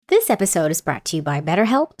episode is brought to you by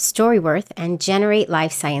BetterHelp, Storyworth, and Generate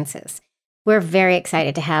Life Sciences. We're very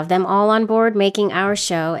excited to have them all on board, making our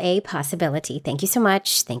show a possibility. Thank you so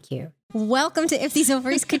much. Thank you. Welcome to If These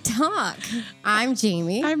Ovaries Could Talk. I'm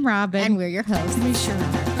Jamie. I'm Robin. And we're your hosts. We sure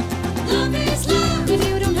are. Love is love, and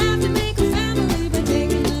you don't have to make a family by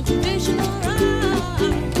taking a traditional route.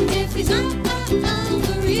 If these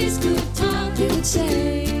ovaries could talk, they would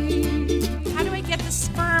say. How do I get the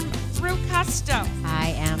sperm through customs?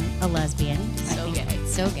 I am a lesbian. So gay.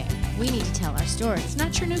 So gay. We need to tell our stories. It's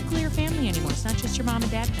not your nuclear family anymore. It's not just your mom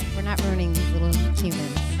and dad thing. We're not ruining these little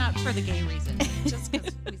humans. Not for the gay reason. Just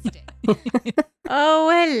because we stay. Oh,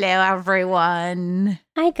 hello, everyone.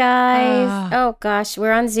 Hi, guys. Oh, gosh.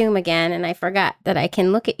 We're on Zoom again, and I forgot that I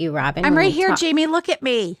can look at you, Robin. I'm when right we here, talk. Jamie. Look at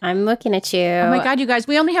me. I'm looking at you. Oh, my God, you guys.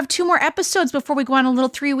 We only have 2 more episodes before we go on a little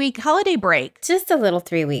 3-week holiday break. Just a little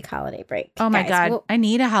 3-week holiday break. Oh, my guys. God. Well, I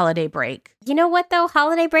need a holiday break. you know what, though?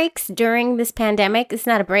 Holiday breaks during this pandemic, it's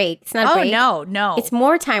not a break. It's not a break. No. It's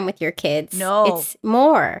more time with your kids. No. It's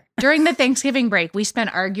more. During the Thanksgiving break, we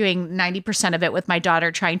spent arguing 90% of it with my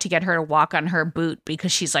daughter, trying to get her to walk on her boot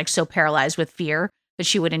because she's like so paralyzed with fear that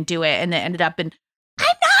she wouldn't do it. And it ended up in, I'm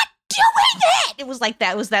not doing it. It was like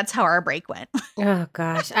that. That's how our break went. Oh,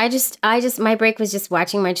 gosh. I just, my break was just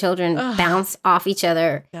watching my children bounce off each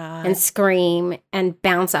other and scream and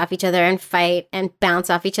bounce off each other and fight and bounce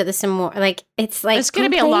off each other some more. Like, it's like, It's going to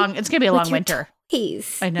be a long winter.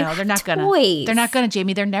 Toys. I know. They're not going to. Toys. They're not going to,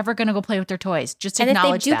 Jamie. They're never going to go play with their toys. Just And if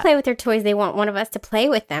acknowledge they do that. play with their toys, they want one of us to play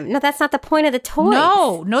with them. No, that's not the point of the toys.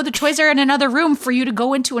 No, the toys are in another room for you to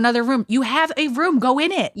go into another room. You have a room. Go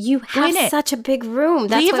in it. You have such a big room.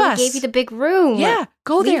 That's Leave why us. we gave you the big room. Yeah,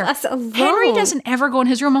 go Leave there. us alone. Henry doesn't ever go in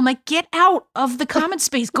his room. I'm like, get out of the common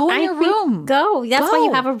space. Go in your room. Go. That's why you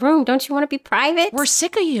Go. have a room. Don't you want to be private? We're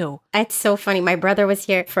sick of you. It's so funny. My brother was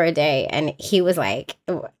here for a day and he was like,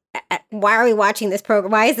 why are we watching this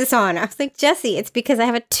program? Why is this on? I was like, Jesse, it's because I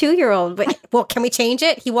have a 2-year-old. But, well, can we change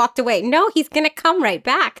it? He walked away. No, he's going to come right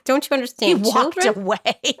back. Don't you understand? He walked Children?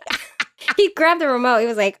 away. He grabbed the remote. He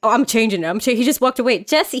was like, oh, I'm changing it. He just walked away.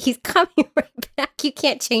 Jesse, he's coming right back. You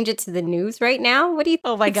can't change it to the news right now. What do you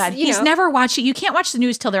Oh, my God. He's never watching. You can't watch the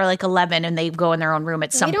news till they're like 11 and they go in their own room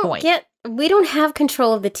at some point. We don't have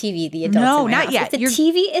control of the TV, the adults. No, in my not house. yet. If the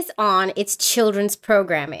TV is on, it's children's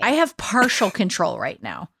programming. I have partial control right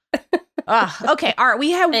now. Okay. All right.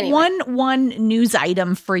 We have Anyway. one news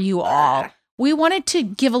item for you all. We wanted to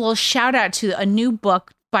give a little shout out to a new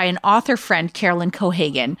book by an author friend, Carolyn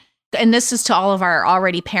Cohagen. And this is to all of our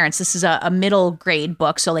already parents. This is a middle grade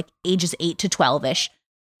book, so like ages 8 to 12-ish.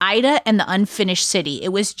 Ida and the Unfinished City. It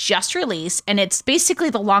was just released, and it's basically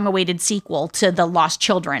the long-awaited sequel to The Lost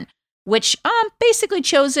Children, which basically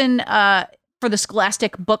chosen for the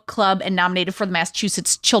Scholastic Book Club and nominated for the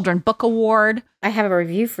Massachusetts Children Book Award. I have a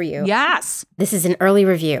review for you. Yes. This is an early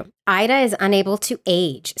review. Ida is unable to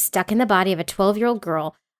age. Stuck in the body of a 12-year-old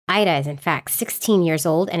girl, Ida is in fact 16 years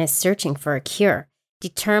old and is searching for a cure.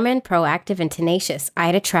 Determined, proactive, and tenacious,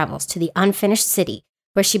 Ida travels to the Unfinished City,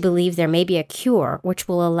 where she believes there may be a cure which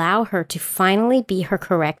will allow her to finally be her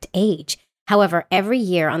correct age. However, every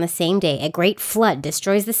year on the same day, a great flood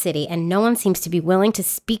destroys the city, and no one seems to be willing to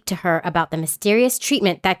speak to her about the mysterious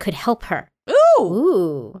treatment that could help her.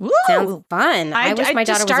 Ooh. Sounds fun. I wish my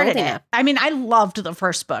daughter was old enough. I mean, I loved the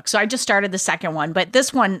first book, so I just started the second one. But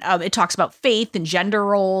this one, it talks about faith and gender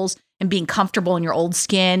roles and being comfortable in your old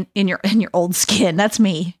skin, in your old skin. That's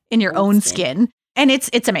me, in your own skin. And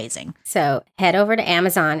it's amazing. So head over to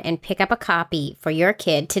Amazon and pick up a copy for your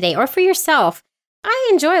kid today or for yourself. I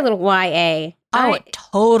enjoy a little YA.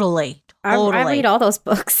 Totally. I read all those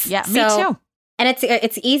books. Yeah, me too. And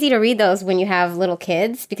it's easy to read those when you have little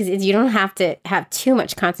kids because you don't have to have too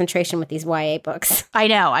much concentration with these YA books. I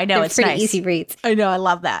know. They're It's pretty nice. easy reads. I know. I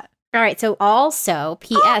love that. All right. So also,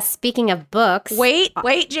 P.S. Speaking of books. Wait,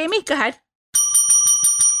 Jamie, go ahead.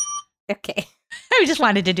 Okay. I just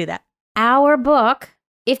wanted to do that. Our book,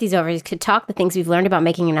 If These Ovaries Could Talk, the Things We've Learned About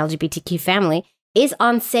Making an LGBTQ Family, is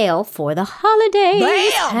on sale for the holidays.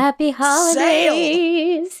 Bam! Happy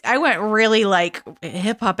holidays. I went really like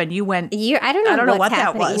hip hop and you went. I don't know what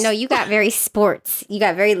happening. that was. No, you got very sports. You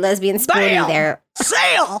got very lesbian sporty Bam! there.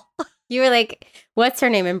 Sale. You were like, what's her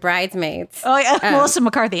name in Bridesmaids? Oh, yeah. Melissa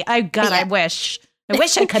McCarthy. I wish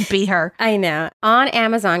I could be her. I know. On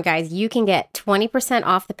Amazon, guys, you can get 20%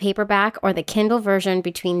 off the paperback or the Kindle version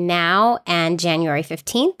between now and January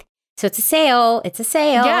 15th. So it's a sale. It's a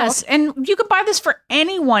sale. Yes. And you can buy this for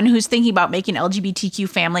anyone who's thinking about making an LGBTQ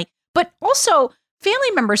family, but also family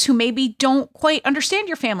members who maybe don't quite understand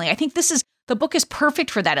your family. I think the book is perfect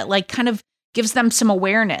for that. It like kind of gives them some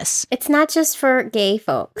awareness. It's not just for gay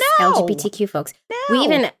folks, No. LGBTQ folks. No. We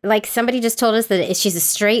even, like, somebody just told us that she's a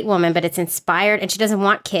straight woman, but it's inspired, and she doesn't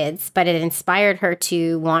want kids, but it inspired her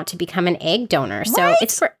to want to become an egg donor. So Right?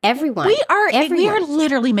 it's for everyone. We are Everyone.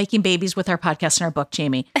 literally making babies with our podcast and our book,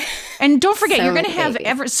 Jamie. And don't forget, So you're going to many have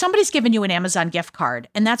babies. somebody's given you an Amazon gift card,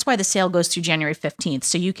 and that's why the sale goes through January 15th.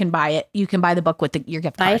 So you can buy it. You can buy the book with your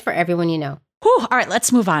gift Buy card. it for everyone you know. Whew, all right,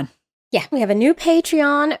 let's move on. Yeah, we have a new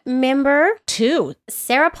Patreon member, 2,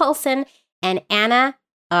 Sarah Paulson and Anna,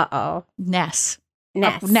 Ness.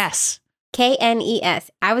 Ness. Ness.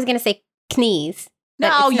 K-N-E-S. I was going to say Knees. but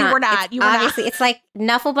No, it's you were not. It's You were not. obviously, it's like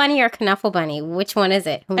Knuffle Bunny or Knuffle Bunny. Which one is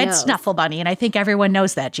it? Who knows? It's Snuffle Bunny, and I think everyone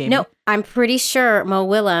knows that, Jamie. No, I'm pretty sure Mo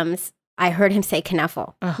Willems, I heard him say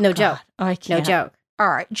Knuffle. Oh, No God. joke. Oh, I No can't. joke. All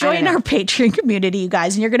right, join know. our Patreon community, you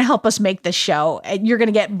guys, and you're going to help us make this show. And you're going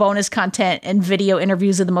to get bonus content and video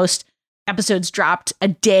interviews of the most episodes dropped a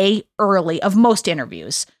day early of most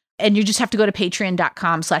interviews. And you just have to go to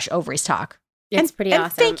patreon.com/ovaries talk. It's pretty and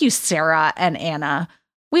awesome. Thank you, Sarah and Anna.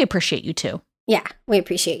 We appreciate you too. Yeah, we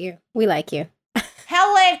appreciate you. We like you.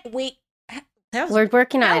 Helen, that was We're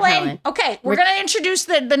working on it, Helen. Okay, we're We're- going to introduce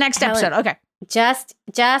the next Helen. episode. Okay. Just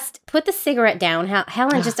put the cigarette down.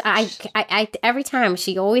 Helen just, I every time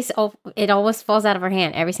it always falls out of her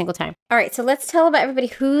hand every single time. All right, so let's tell about everybody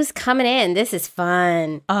who's coming in. This is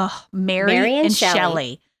fun. Oh, Mary Mary and and Shelley.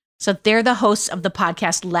 Shelley. So they're the hosts of the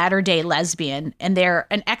podcast Latter Day Lesbian, and they're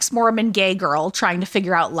an ex-Mormon gay girl trying to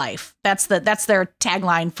figure out life. That's their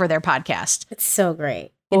tagline for their podcast. It's so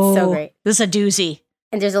great. It's so great. This is a doozy.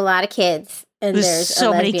 And there's a lot of kids, and There's there's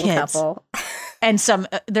so a many lesbian kids. couple. And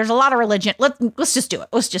there's a lot of religion. Let's just do it.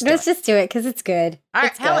 Let's just do Let's it. just do it because it's good. All right,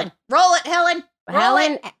 It's good. Helen, roll it, Helen. Roll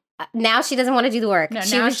Helen, it. now she doesn't want to do the work. No,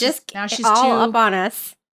 she now was she's- just now she's all too- up on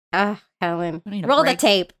us. Helen, I need a roll the break.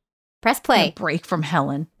 tape. Press I'm gonna play. break from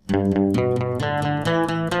Helen.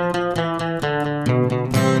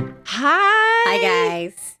 Hi. Hi,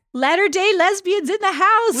 guys. Latter Day Lesbians in the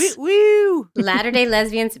house. Woo! Latter-day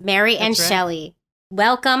Lesbians, Mary and That's right. Shelley.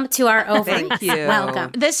 Welcome to our ovaries. Thank you.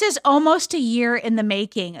 Welcome. This is almost a year in the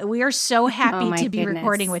making. We are so happy Oh my to be goodness.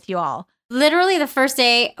 recording with you all. Literally the first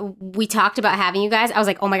day we talked about having you guys, I was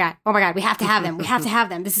like, oh my God, we have to have them. We have to have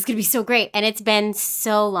them. This is going to be so great. And it's been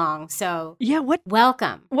so long. So Yeah, what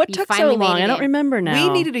welcome. You took so finally made long? it I don't in. remember now.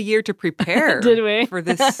 We needed a year to prepare. Did we? For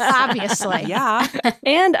this. Obviously. Yeah.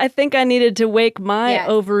 And I think I needed to wake my Yes.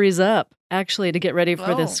 ovaries up actually to get ready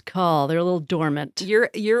for Oh. this call. They're a little dormant.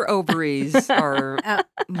 Your ovaries are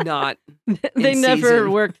not. They in never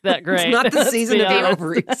season. worked that great. It's not the Let's season be of your honest.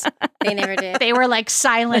 ovaries. They never did. They were like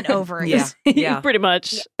silent ovaries. Yeah. Yeah. Pretty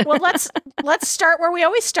much. Well, let's start where we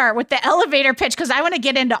always start with the elevator pitch because I want to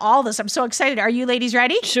get into all this. I'm so excited. Are you ladies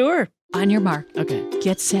ready? Sure. On your mark, Okay.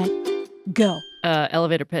 get set, go.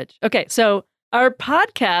 Elevator pitch. Okay, so our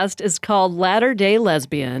podcast is called Latter Day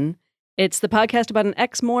Lesbian. It's the podcast about an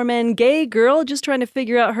ex-Mormon gay girl just trying to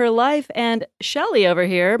figure out her life. And Shelley over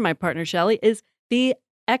here, my partner Shelley, is the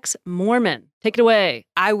ex-Mormon. Take it away.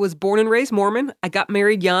 I was born and raised Mormon. I got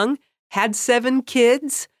married young, had 7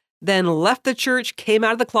 kids, then left the church, came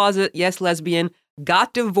out of the closet, yes, lesbian,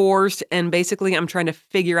 got divorced, and basically I'm trying to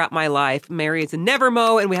figure out my life. Mary is a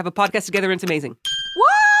Nevermo, and we have a podcast together, and it's amazing.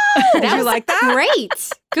 That Did you was like that? Great.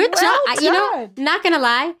 Good Well job. You know, done. not going to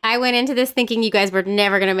lie. I went into this thinking you guys were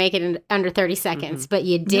never going to make it in under 30 seconds, but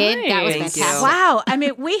you did. That was Thank you. fantastic. Wow. I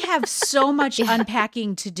mean, we have so much Yeah.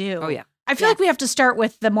 unpacking to do. Oh, yeah. I feel like we have to start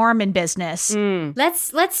with the Mormon business. Mm.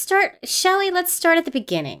 Let's start, Shelley, let's start at the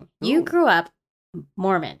beginning. You Ooh. grew up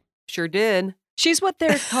Mormon. Sure did. She's what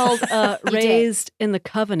they're called did. raised in the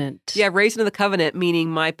covenant. Yeah, raised into the covenant, meaning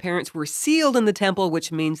my parents were sealed in the temple,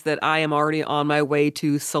 which means that I am already on my way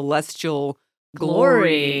to celestial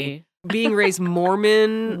glory. Being raised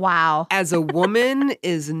Mormon Wow. as a woman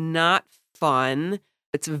is not fun.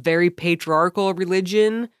 It's a very patriarchal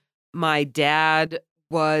religion. My dad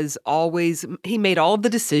was always, he made all of the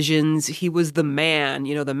decisions. He was the man,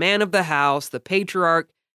 the man of the house, the patriarch.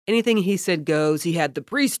 Anything he said goes. He had the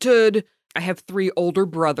priesthood. I have 3 older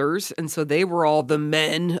brothers, and so they were all the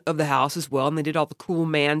men of the house as well. And they did all the cool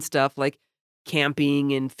man stuff like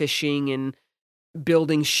camping and fishing and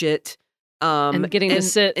building shit. And getting to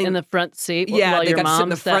sit in the front seat yeah, while they your got to sit in mom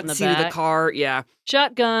the sat front in the seat back. of the car. Yeah.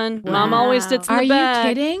 Shotgun. Wow. Mom always sits in Are the you back.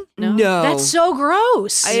 kidding? No. That's so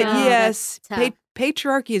gross. I, No, yes, that's tough.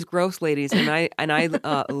 patriarchy is gross, ladies, and I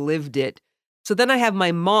lived it. So then I have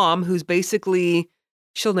my mom, who's basically,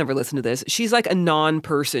 she'll never listen to this. She's like a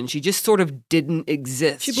non-person. She just sort of didn't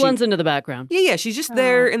exist. She blends into the background. Yeah, she's just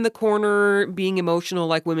there in the corner, being emotional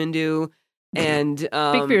like women do. And Speak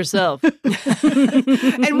for yourself.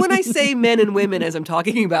 and when I say men and women as I'm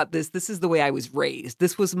talking about this is the way I was raised.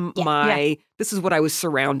 This was this is what I was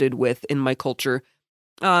surrounded with in my culture.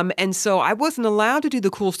 And so I wasn't allowed to do the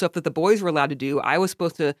cool stuff that the boys were allowed to do. I was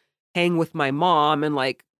supposed to hang with my mom and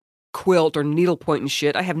like quilt or needlepoint and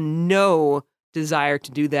shit. I have no desire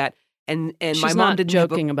to do that. And She's my mom not didn't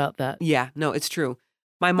joking about that. Yeah, no, it's true.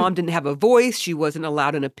 My mom didn't have a voice. She wasn't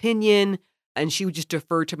allowed an opinion. And she would just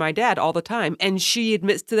defer to my dad all the time. And she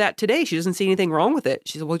admits to that today. She doesn't see anything wrong with it.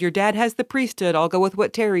 She said, well, your dad has the priesthood. I'll go with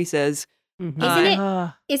what Terry says.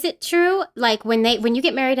 Isn't is it true? Like when you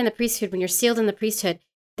get married in the priesthood, when you're sealed in the priesthood,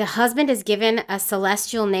 the husband is given a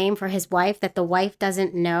celestial name for his wife that the wife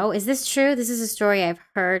doesn't know. Is this true? This is a story I've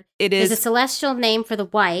heard. It is. There's a celestial name for the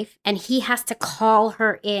wife, and he has to call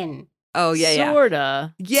her in Oh, yeah.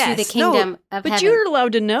 Sorta. Yes. to the kingdom of But heaven. you're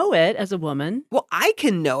allowed to know it as a woman. Well, I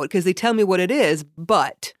can know it because they tell me what it is,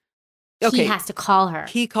 but He has to call her.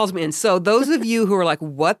 He calls me in. So those of you who are like,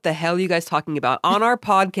 what the hell are you guys talking about? On our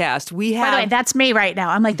podcast, we have... By the way, that's me right now.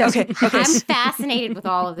 I'm like, that's Okay. I'm fascinated with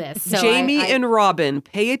all of this. So Jamie I- and Robin,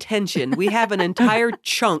 pay attention. We have an entire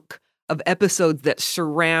chunk of episodes that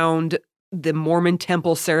surround the Mormon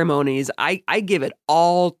temple ceremonies. I give it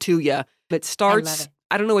all to you. It starts... it.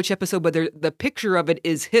 I don't know which episode, but the picture of it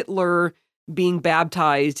is Hitler being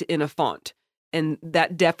baptized in a font. And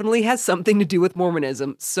that definitely has something to do with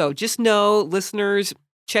Mormonism. So just know, listeners,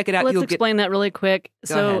 check it out. Let's You'll explain that really quick.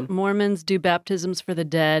 Go So ahead. Mormons do baptisms for the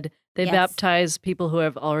dead. They Yes. baptize people who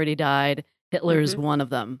have already died. Hitler's one of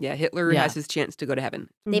them. Yeah, Hitler Yeah. has his chance to go to heaven.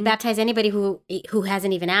 They baptize anybody who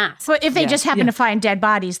hasn't even asked. So if they Yeah. just happen to find dead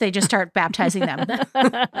bodies, they just start baptizing them.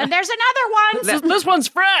 And there's another one. This one's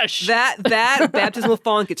fresh. That baptismal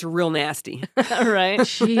font gets real nasty. right.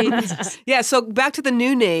 Jesus. Yeah, so back to the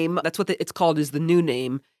new name. That's what it's called, is the new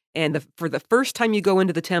name. And for the first time you go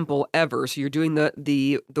into the temple ever, so you're doing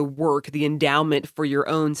the work, the endowment for your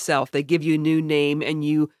own self, they give you a new name and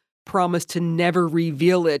you promise to never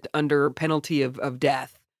reveal it under penalty of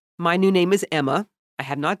death. My new name is Emma. I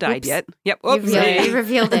have not died Oops. yet. Yep. You Oops.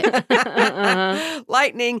 revealed it.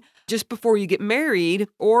 Lightning. Just before you get married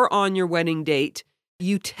or on your wedding date,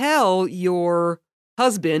 you tell your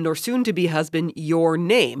husband or soon-to-be husband your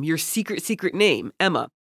name, your secret name, Emma.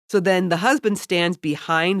 So then the husband stands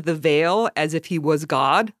behind the veil as if he was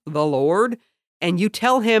God, the Lord, and you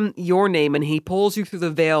tell him your name and he pulls you through the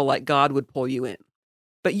veil like God would pull you in.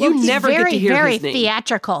 But you He's never very, get to hear very his name.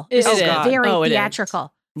 theatrical. It This is. is very Oh, it is.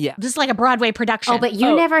 theatrical. Yeah. This is like a Broadway production. Oh, but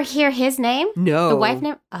you never hear his name? No. The wife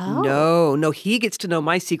name? Oh. No, he gets to know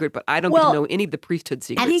my secret, but I don't get Well, to know any of the priesthood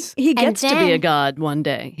He, secrets. he gets to be a then- god one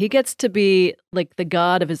day. He gets to be like the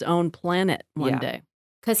god of his own planet one Yeah. day.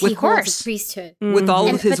 Because With he holds course. the priesthood. With all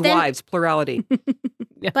And- of his but then- wives, plurality.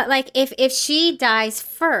 But like if she dies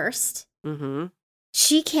first, hmm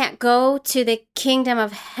she can't go to the kingdom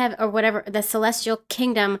of heaven or whatever, the celestial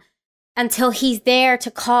kingdom, until he's there to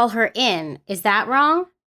call her in. Is that wrong?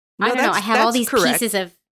 I don't know. I have all that's these correct. pieces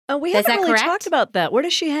of. Oh, we Is haven't that really correct? talked about that. Where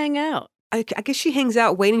does she hang out? I guess she hangs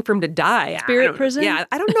out waiting for him to die. Spirit I don't- prison? Yeah,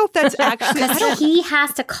 I don't know if that's actually. I Because don't, he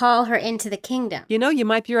has to call her into the kingdom. you know, you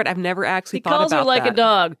might be right. I've never actually He thought calls her about like that. a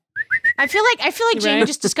dog. I feel like Jamie Right?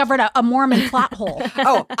 just discovered a Mormon plot hole.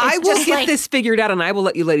 Oh, I will just get like- this figured out, and I will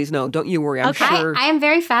let you ladies know. Don't you worry. I'm Okay. sure. I am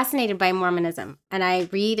very fascinated by Mormonism, and I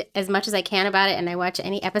read as much as I can about it, and I watch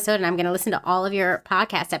any episode, and I'm going to listen to all of your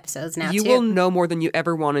podcast episodes now you too. will know more than you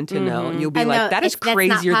ever wanted to know, and you'll be I like, know, "That is that's not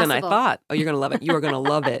crazier than I possible. thought." Oh, you're gonna love it. You are gonna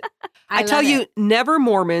love it. I tell love you, it. never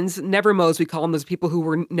Mormons, never Mo's. We call them those people who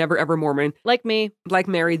were never ever Mormon. Like me. Like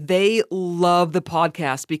Mary, they love the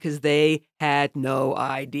podcast because they had no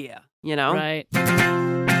idea. You know, Right.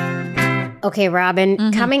 Okay, Robin,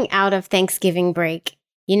 Mhm. coming out of Thanksgiving break,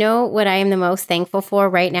 you know what I am the most thankful for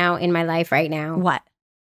right now in my life right now? What?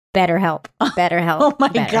 BetterHelp. BetterHelp. Oh my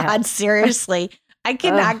BetterHelp. God, seriously. I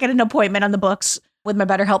cannot get an appointment on the books with my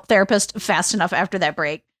BetterHelp therapist fast enough after that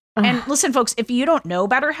break. And listen, folks, if you don't know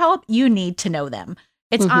BetterHelp, you need to know them.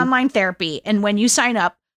 It's Mhm. online therapy. And when you sign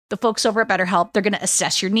up, the folks over at BetterHelp, they're going to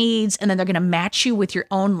assess your needs and then they're going to match you with your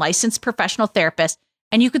own licensed professional therapist.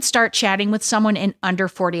 And you could start chatting with someone in under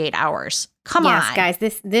 48 hours. Come yes, on. guys,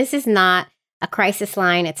 this is not a crisis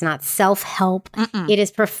line. It's not self-help. Mm-mm. It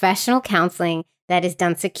is professional counseling that is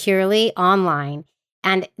done securely online.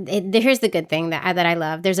 And here's the good thing that I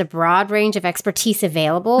love. There's a broad range of expertise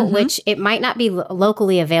available, Mhm. which it might not be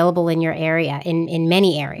locally available in your area, in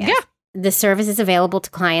many areas. Yeah. The service is available to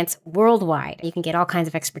clients worldwide. You can get all kinds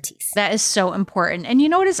of expertise. That is so important. And you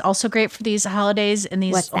know what is also great for these holidays and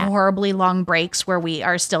these What's that? horribly long breaks where we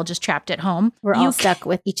are still just trapped at home? We're You all stuck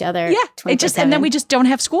with each other. Yeah, it just and then 24/7. we just don't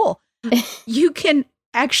have school. You can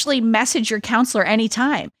actually message your counselor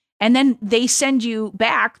anytime. And then they send you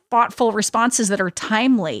back thoughtful responses that are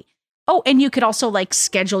timely. Oh, and you could also like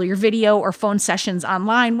schedule your video or phone sessions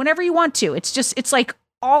online whenever you want to. It's like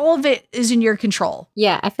all of it is in your control.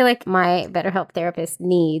 Yeah, I feel like my BetterHelp therapist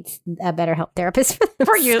needs a BetterHelp therapist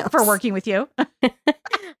For you, themselves. for working with you.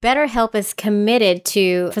 BetterHelp is committed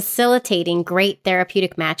to facilitating great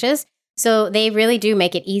therapeutic matches. So they really do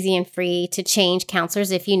make it easy and free to change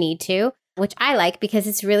counselors if you need to, which I like because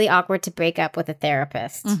it's really awkward to break up with a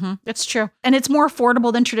therapist. It's true. And it's more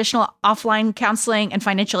affordable than traditional offline counseling, and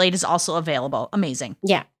financial aid is also available. Amazing.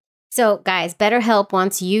 Yeah. So guys, BetterHelp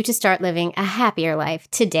wants you to start living a happier life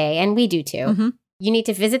today, and we do too. You need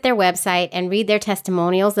to visit their website and read their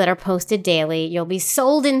testimonials that are posted daily. You'll be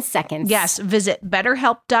sold in seconds. Yes, visit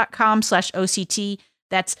betterhelp.com/OCT.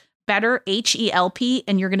 That's better, H-E-L-P,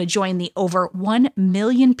 and you're going to join the over 1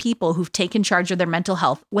 million people who've taken charge of their mental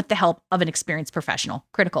health with the help of an experienced professional.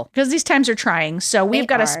 Critical, because these times are trying. So we've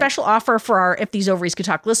got a special offer for our If These Ovaries Could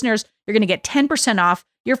Talk listeners. You're going to get 10% off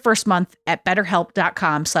your first month at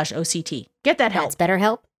betterhelp.com/OCT. Get that help. That's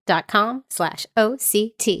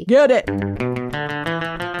betterhelp.com/OCT. Get it.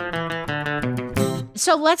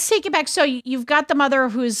 So let's take it back. So you've got the mother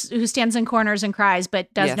who stands in corners and cries,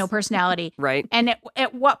 but does Yes. no personality. Right. And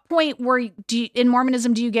at what point in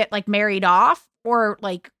Mormonism do you get like married off, or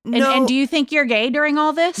like? No. And do you think you're gay during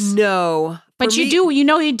all this? No. But For you me- do. You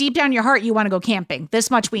know, deep down in your heart, you want to go camping. This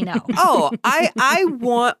much we know. Oh, I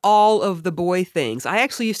want all of the boy things. I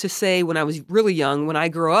actually used to say when I was really young, when I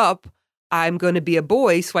grow up, I'm going to be a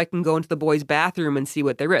boy so I can go into the boys' bathroom and see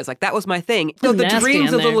what there is. Like, that was my thing. So the Nasty dreams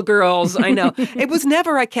in of there. little girls, I know. It was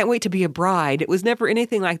never, I can't wait to be a bride. It was never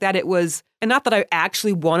anything like that. It was, and not that I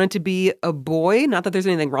actually wanted to be a boy, not that there's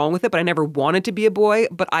anything wrong with it, but I never wanted to be a boy,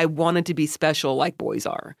 but I wanted to be special like boys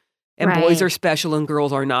are. And boys Right. are special and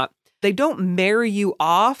girls are not. They don't marry you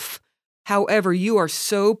off. However, you are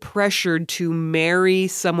so pressured to marry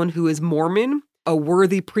someone who is Mormon, a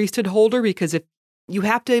worthy priesthood holder, because if you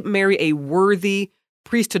have to marry a worthy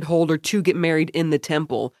priesthood holder to get married in the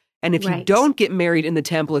temple. And if you Right. don't get married in the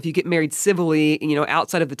temple, if you get married civilly,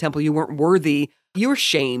 outside of the temple, you weren't worthy, you're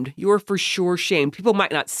shamed. You are for sure shamed. People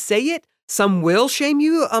might not say it. Some will shame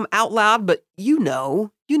you out loud, but you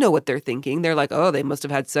know what they're thinking. They're like, oh, they must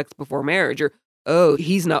have had sex before marriage, or oh,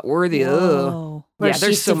 he's not worthy. Ugh. Whoa. Or Yeah,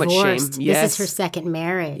 there's she's so much shame. divorced. Yes. This is her second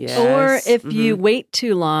marriage. Yes. Or if you Mhm. wait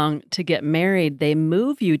too long to get married, they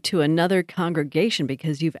move you to another congregation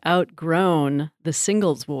because you've outgrown the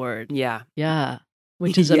singles ward. Yeah. Yeah.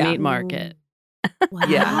 Which is a Yeah. meat market.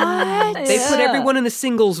 Yeah. What? They put Yeah. everyone in the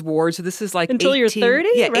singles ward. So this is like Until you're 30,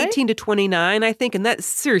 Yeah, right? 18 to 29, I think. And that's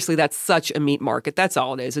such a meat market. That's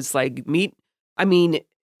all it is. It's like meat. I mean,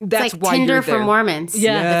 that's It's like why Tinder you're for there. Mormons.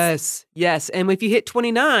 Yeah. Yes. And if you hit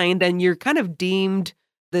 29, then you're kind of deemed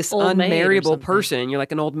this Old maid or unmarriable something. person. You're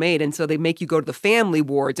like an old maid. And so they make you go to the family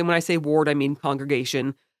wards. And when I say ward, I mean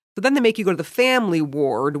congregation. So then they make you go to the family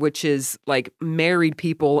ward, which is like married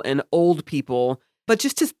people and old people. But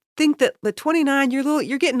just to think that at 29,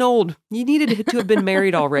 you're getting old. You needed to have been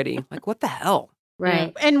married already. Like, what the hell?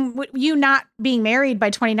 Right. And you not being married by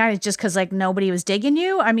 29 is just because like nobody was digging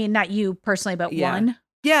you? I mean, not you personally, but Yeah. one.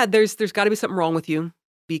 Yeah, there's got to be something wrong with you,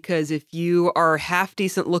 because if you are half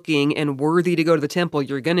decent looking and worthy to go to the temple,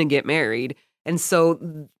 you're going to get married. And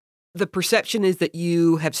so the perception is that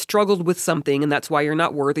you have struggled with something, and that's why you're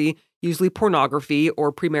not worthy, usually pornography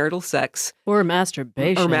or premarital sex. Or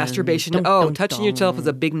masturbation. Or masturbation. Dun, Touching yourself is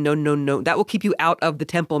a big no. That will keep you out of the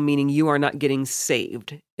temple, meaning you are not getting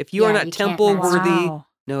saved. If you are Yeah, not you can't temple mess. worthy, Wow.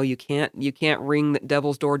 no, you can't ring the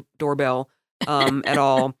devil's doorbell at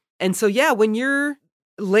all. And so, yeah, when you're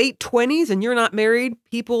late 20s and you're not married,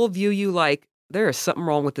 people view you like there is something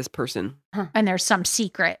wrong with this person. And there's some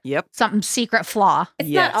secret Yep. flaw. It's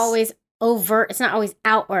Yes. not always overt. It's not always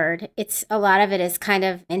outward. It's a lot of it is kind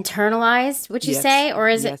of internalized. Would you Yes. say, or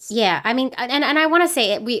is Yes. it? Yeah. I mean, and I want to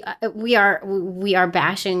say it, we are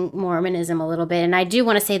bashing Mormonism a little bit, and I do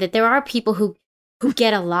want to say that there are people who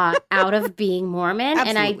get a lot out of being Mormon,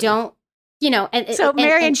 and I Absolutely. don't. And So,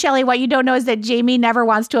 Mary and Shelley, what you don't know is that Jamie never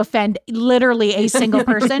wants to offend literally a single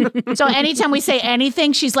person. So, anytime we say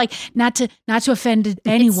anything, she's like, not to offend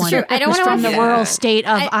anyone. true. I don't who's wanna from the offend- rural state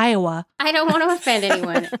of I- Iowa. I don't want to offend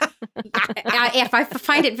anyone. If I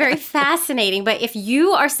find it very fascinating, but if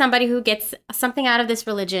you are somebody who gets something out of this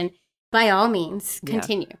religion, by all means, Yeah.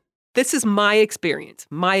 continue. This is my experience.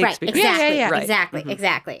 Right. Experience. Exactly. Yeah. Right. Exactly. Mhm.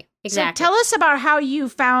 Exactly. So, Exactly. tell us about how you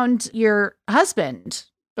found your husband,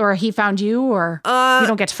 or he found you, or you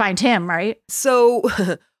don't get to find him, right? So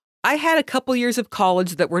I had a couple years of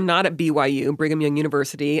college that were not at BYU, Brigham Young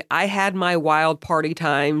University. I had my wild party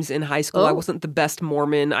times in high school. I Oh. wasn't the best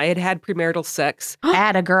Mormon. I had had premarital sex.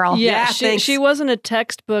 Atta girl. Yeah, Yeah, thanks. she wasn't a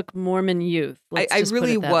textbook Mormon youth. I Let's just put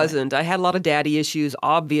really it that way. wasn't. I had a lot of daddy issues,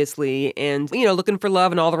 obviously, and, looking for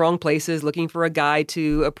love in all the wrong places, looking for a guy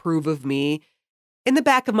to approve of me. In the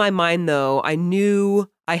back of my mind, though, I knew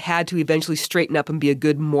I had to eventually straighten up and be a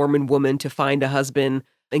good Mormon woman to find a husband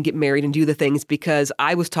and get married and do the things, because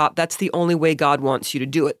I was taught that's the only way God wants you to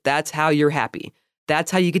do it. That's how you're happy. That's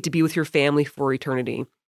how you get to be with your family for eternity.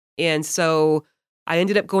 And so I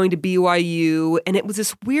ended up going to BYU, and it was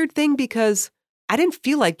this weird thing because I didn't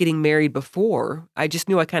feel like getting married before. I just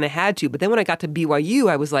knew I kind of had to. But then when I got to BYU,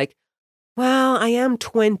 I was like, well, I am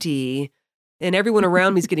 20 and everyone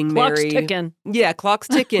around me is getting Clock's married. ticking. Yeah, clock's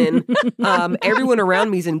ticking. Everyone around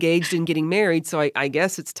me is engaged in getting married. So I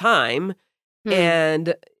guess it's time. Hmm.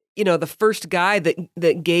 And, the first guy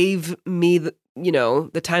that gave me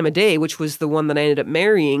the time of day, which was the one that I ended up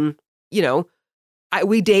marrying,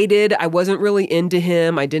 we dated. I wasn't really into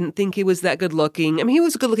him. I didn't think he was that good looking. I mean, he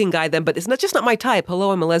was a good looking guy then, but it's just not my type.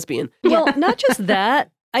 Hello, I'm a lesbian. Well, not just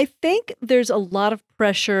that. I think there's a lot of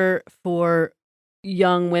pressure for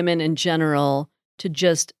young women in general to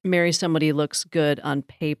just marry somebody who looks good on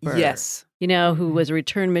paper. Yes. Who was a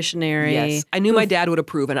return missionary. Yes. I knew my dad would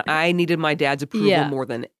approve, and I needed my dad's approval Yeah. more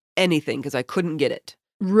than anything because I couldn't get it.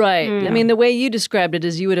 Right. Mm. I mean, the way you described it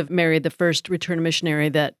is you would have married the first return missionary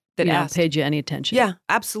that Asked. paid you any attention. Yeah,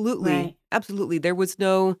 absolutely. Right. Absolutely. There was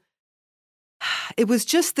it was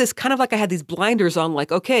just this kind of like I had these blinders on,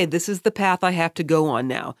 like, okay, this is the path I have to go on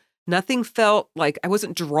now. Nothing felt like I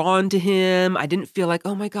wasn't drawn to him. I didn't feel like,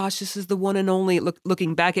 oh my gosh, this is the one and only.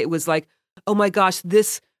 Looking back, it was like, oh my gosh,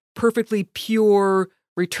 this perfectly pure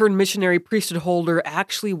return missionary priesthood holder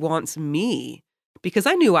actually wants me. Because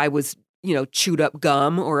I knew I was, chewed up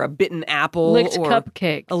gum or a bitten apple Licked or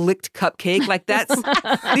cupcake. a licked cupcake. Like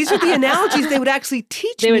these are the analogies they would actually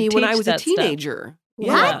teach They would me when I teach was a that stuff. teenager.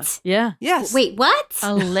 Yeah. What? Yeah. Yes. Wait, what?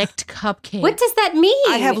 A licked cupcake. What does that mean?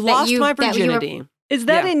 I have That lost you- my that you were- virginity. Is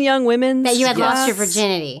that Yeah. in young women's? That you had lost your Yes.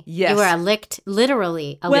 virginity. Yes. You were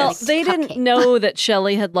literally a Well, licked they cupcake. didn't know that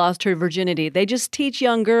Shelley had lost her virginity. They just teach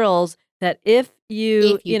young girls that if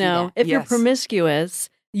you, If you do that. if you're Yes. promiscuous,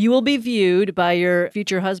 you will be viewed by your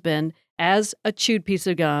future husband as a chewed piece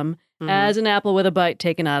of gum, Mhm. as an apple with a bite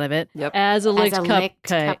taken out of it, Yep. as a licked, licked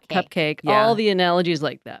cupcake. Yeah. All the analogies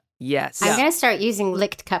like that. Yes. I'm going to start using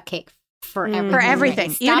licked cupcake for Mm. everything. For everything,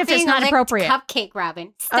 Stop even if it's being not a licked appropriate. Cupcake,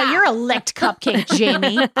 Robin. Stop. Oh, you're a licked cupcake,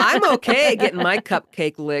 Jamie. I'm okay getting my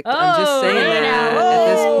cupcake licked. I'm just Oh, saying right that now. at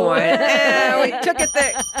this Oh. point. We took it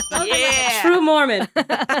there. Yeah. True Mormon.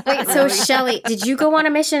 Wait, so Shelley, did you go on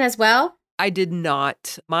a mission as well? I did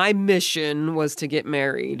not. My mission was to get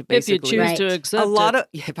married, If you basically. choose Right. to accept a lot it. of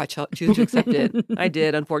if I choose to accept it, I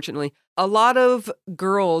did. Unfortunately, a lot of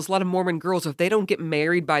Mormon girls, if they don't get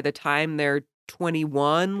married by the time they're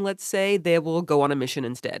 21, let's say, they will go on a mission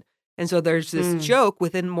instead. And so there's this Mm. joke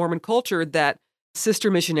within Mormon culture that sister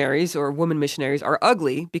missionaries or woman missionaries are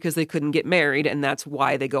ugly because they couldn't get married, and that's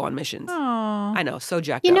why they go on missions. Aw. I know, so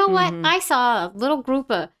jacked You up. know what? Mhm. I saw a little group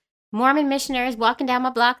of Mormon missionaries walking down my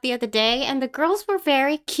block the other day, and the girls were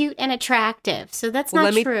very cute and attractive. So that's Well,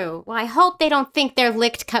 not let me- true. Well, I hope they don't think they're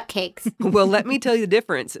licked cupcakes. Well, let me tell you the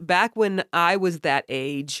difference. Back when I was that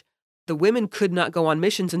age, the women could not go on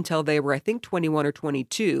missions until they were, I think, 21 or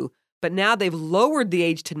 22. But now they've lowered the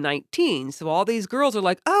age to 19. So all these girls are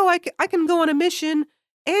like, oh, I can go on a mission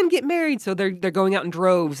and get married. So they're going out in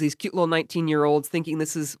droves, these cute little 19-year-olds, thinking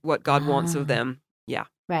this is what God wants of them. Yeah.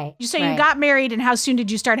 Right. So right. you got married, and how soon did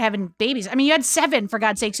you start having babies? I mean, you had 7, for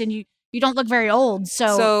God's sakes, and you don't look very old.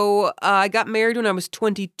 So, I got married when I was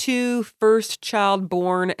 22, first child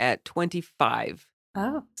born at 25.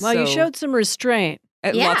 Oh. Well, you So- showed some restraint.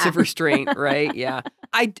 Lots Yeah. of restraint, right? Yeah.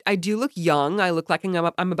 I do look young. I look like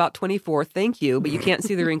I'm about 24. Thank you. But you can't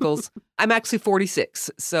see the wrinkles. I'm actually 46.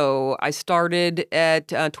 So I started at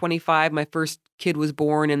 25. My first kid was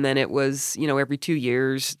born, and then it was, every 2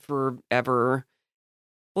 years forever.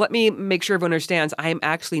 Let me make sure everyone understands I am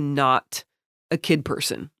actually not a kid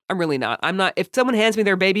person. I'm really not. I'm not. If someone hands me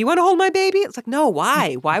their baby, you want to hold my baby? It's like, no,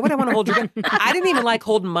 why? Why would I want to hold your baby? I didn't even like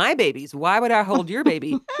holding my babies. Why would I hold your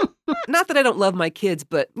baby? Not that I don't love my kids,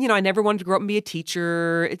 but, I never wanted to grow up and be a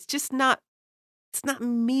teacher. It's just not, it's not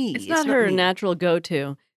me. It's not her me. natural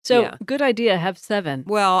go-to. So Yeah. good idea. Have 7.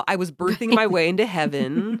 Well, I was birthing my way into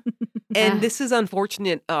heaven. And this is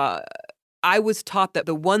unfortunate. I was taught that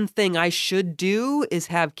the one thing I should do is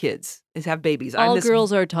have kids, is have babies. All I'm this,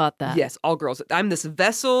 girls are taught that. Yes, all girls. I'm this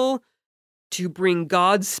vessel to bring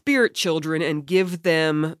God's spirit children and give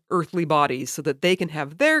them earthly bodies so that they can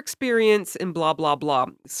have their experience and blah, blah, blah.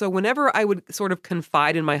 So whenever I would sort of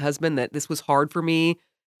confide in my husband that this was hard for me,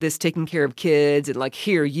 this taking care of kids and like,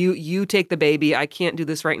 here, you take the baby. I can't do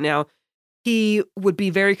this right now. He would be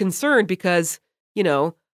very concerned because,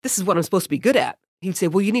 this is what I'm supposed to be good at. He'd say,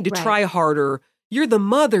 well, you need to Right. try harder. You're the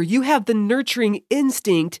mother. You have the nurturing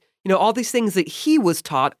instinct. All these things that he was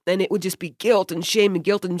taught, and it would just be guilt and shame and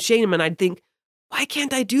guilt and shame. And I'd think, why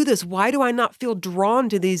can't I do this? Why do I not feel drawn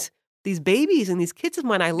to these babies and these kids of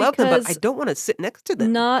mine? I love them, but I Because don't want to sit next to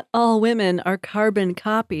them. Not all women are carbon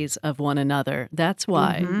copies of one another. That's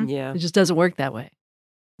why. Mhm. Yeah. It just doesn't work that way.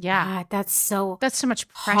 Yeah. God, that's so That's so much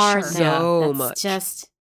hard. pressure. Yeah. So That's much. just.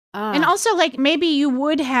 And also, like, maybe you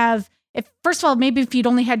would have, first of all, maybe if you'd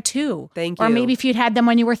only had two. Thank you. Or maybe if you'd had them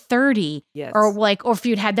when you were 30. Yes. Or if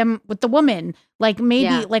you'd had them with the woman. Like, maybe,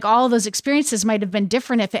 Yeah. like, all of those experiences might have been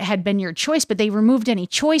different if it had been your choice, but they removed any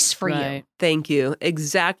choice for you. Right. Thank you.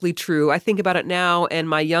 Exactly true. I think about it now, and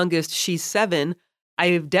my youngest, she's 7.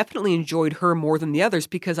 I've definitely enjoyed her more than the others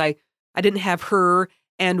because I didn't have her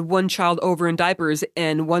and one child over in diapers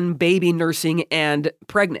and one baby nursing and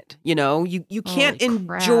pregnant. You can't Holy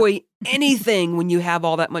crap. enjoy anything when you have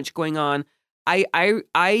all that much going on.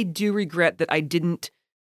 I do regret that I didn't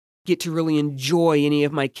get to really enjoy any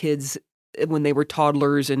of my kids when they were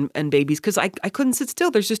toddlers and babies because I couldn't sit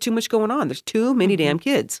still. There's just too much going on. There's too many damn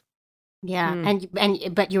kids. Yeah,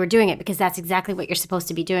 Mm. but you were doing it because that's exactly what you're supposed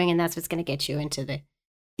to be doing, and that's what's going to get you into the.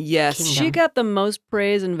 Yes. Kingdom. She got the most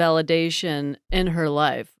praise and validation in her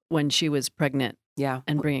life when she was pregnant Yeah.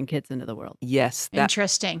 and bringing kids into the world. Yes. That.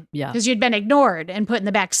 Interesting. Yeah. Because you'd been ignored and put in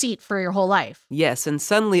the back seat for your whole life. Yes. And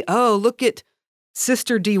suddenly, oh, look at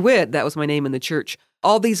Sister DeWitt. That was my name in the church.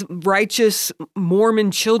 All these righteous Mormon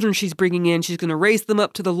children she's bringing in. She's going to raise them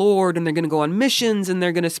up to the Lord, and they're going to go on missions, and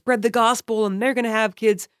they're going to spread the gospel, and they're going to have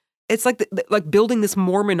kids. It's like like building this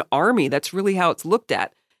Mormon army. That's really how it's looked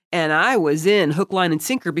at. And I was in hook, line, and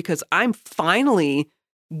sinker because I'm finally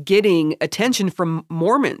getting attention from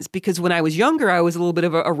Mormons. Because when I was younger, I was a little bit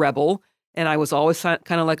of a rebel, and I was always kind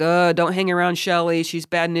of like, don't hang around Shelley. She's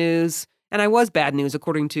bad news. And I was bad news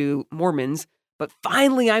according to Mormons. But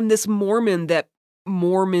finally, I'm this Mormon that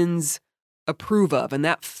Mormons approve of, and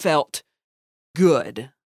that felt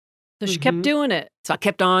good. So she kept Mhm. doing it. So I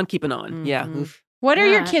kept on keeping on. Yeah. Mhm. Oof. What are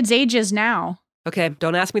your Yeah. kids' ages now? Okay.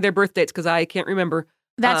 Don't ask me their birth dates because I can't remember.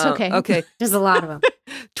 That's okay. Okay. There's a lot of them.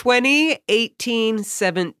 20, 18,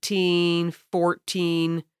 17,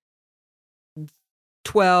 14,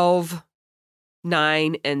 12,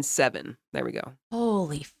 9, and 7. There we go.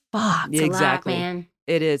 Holy fuck. It's a lot, Exactly. man.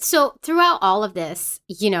 It is. So throughout all of this,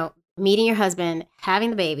 meeting your husband, having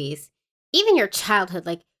the babies, even your childhood,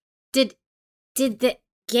 like, did the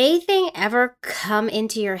gay thing ever come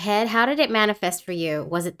into your head? How did it manifest for you?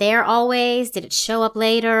 Was it there always? Did it show up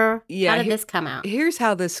later? Yeah, How did he- this come out? Here's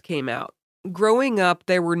how this came out. Growing up,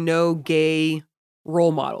 there were no gay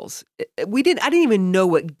role models. I didn't even know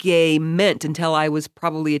what gay meant until I was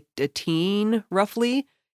probably a teen, roughly.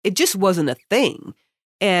 It just wasn't a thing.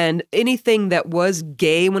 And anything that was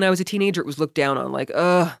gay when I was a teenager, it was looked down on, like,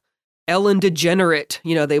 Ellen Degenerate.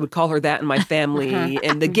 They would call her that in my family.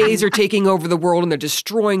 And the gays are taking over the world and they're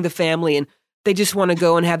destroying the family. And they just want to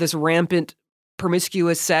go and have this rampant,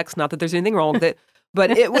 promiscuous sex. Not that there's anything wrong with it,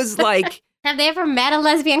 but it was like, Have they ever met a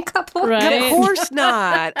lesbian couple? Right. of course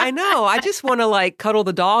not. I know. I just want to cuddle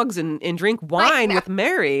the dogs and drink wine with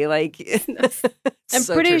Mary. I'm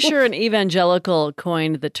pretty sure an evangelical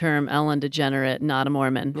coined the term Ellen Degenerate, not a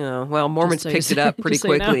Mormon. Well, Mormons so you picked it say- up pretty just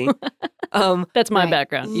so you know. quickly. That's my Right.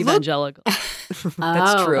 background, Look- evangelical.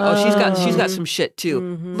 That's true. Oh, she's got Oh. some shit too.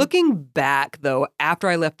 Mhm. Looking back though, after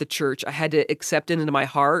I left the church, I had to accept into my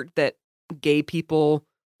heart that gay people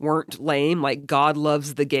weren't lame. Like God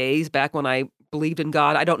loves the gays. Back when I believed in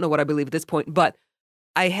God, I don't know what I believe at this point, but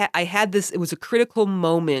I had this. It was a critical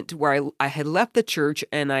moment where I had left the church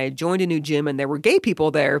and I had joined a new gym, and there were gay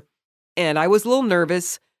people there, and I was a little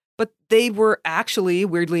nervous, but they were actually,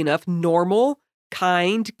 weirdly enough, normal,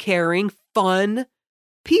 kind, caring, fun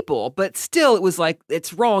people. But still, it was like,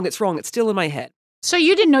 it's wrong. It's wrong. It's still in my head. So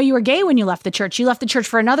you didn't know you were gay when you left the church. You left the church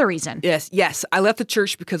for another reason. Yes. I left the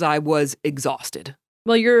church because I was exhausted.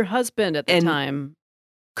 Well, your husband at the And- time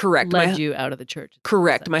Correct. led you out of the church.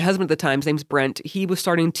 Correct. My husband at the time, his name's Brent, he was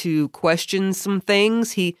starting to question some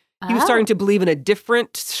things. He was Oh. starting to believe in a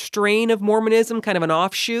different strain of Mormonism, kind of an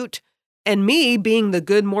offshoot. And me, being the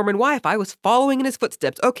good Mormon wife, I was following in his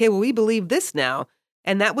footsteps. Okay, well, we believe this now.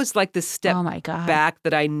 And that was like the step Oh my God. back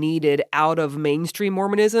that I needed out of mainstream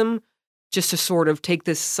Mormonism, just to sort of take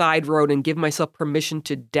this side road and give myself permission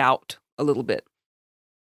to doubt a little bit.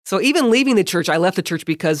 So even leaving the church, I left the church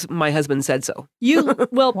because my husband said so.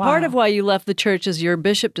 Well, part Wow. of why you left the church is your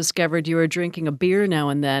bishop discovered you were drinking a beer now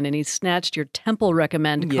and then, and he snatched your temple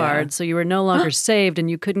recommend Yeah. card, so you were no longer saved and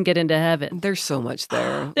you couldn't get into heaven. There's so much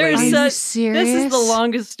there. There's ladies. Are you such. This is the serious?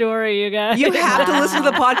 longest story, you guys. You have to listen to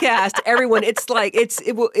the podcast, everyone. It's like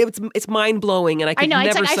it's mind blowing, and I I can know.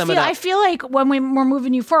 It's never like sum I it up. feel like when we're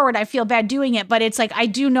moving you forward, I feel bad doing it, but it's like I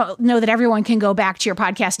do know that everyone can go back to your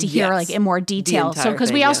podcast to hear Yes. like in more detail. So entire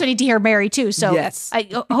because we thing, also yeah. need to hear Mary too. So Yes.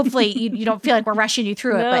 hopefully you don't feel like we're rushing you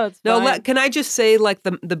through it. No, But it's No, fine. can I just say like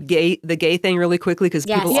the gay thing really quickly because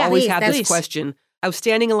Yes. people Yeah, always please, have that's- this question. I was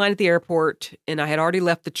standing in line at the airport and I had already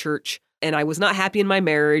left the church and I was not happy in my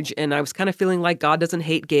marriage and I was kind of feeling like God doesn't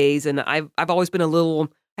hate gays and I've always been a little,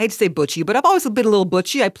 I hate to say butchy, but I've always been a little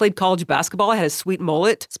butchy. I played college basketball. I had a sweet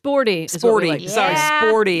mullet. Sporty. is what we Sporty, like to say. sorry, Yeah.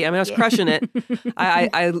 sporty. I mean, I was crushing it.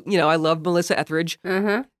 I love Melissa Etheridge.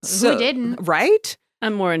 Uh-huh. So, didn't? Right?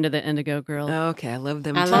 I'm more into the Indigo Girls. Okay, I love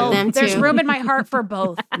them I too. love them there's too. room in my heart for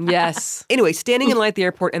both. Yes. Anyway, standing in line at the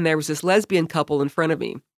airport, and there was this lesbian couple in front of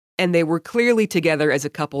me, and they were clearly together as a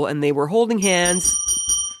couple, and they were holding hands.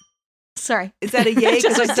 Sorry. Is that a yay?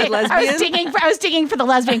 Because I said lesbian. I was digging for the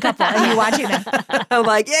lesbian couple and you watching them. I'm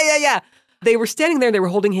like, yeah. They were standing there, and they were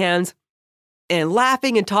holding hands and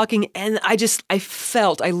laughing and talking, and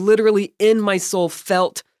I literally in my soul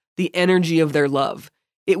felt the energy of their love.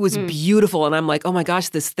 It was beautiful, and I'm like, oh my gosh,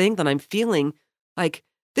 this thing that I'm feeling, like,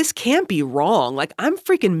 this can't be wrong. Like, I'm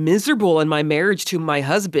freaking miserable in my marriage to my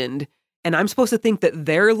husband, and I'm supposed to think that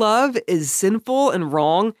their love is sinful and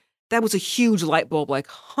wrong. That was a huge light bulb, like,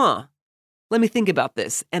 let me think about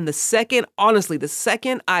this. And the second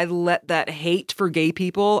I let that hate for gay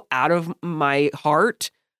people out of my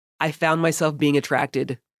heart, I found myself being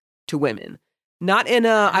attracted to women. Not in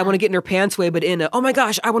a, I want to get in her pants way, but in a, oh my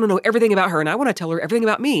gosh, I want to know everything about her and I want to tell her everything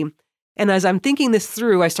about me. And as I'm thinking this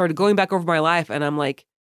through, I started going back over my life and I'm like,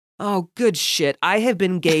 oh, good shit. I have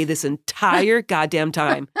been gay this entire goddamn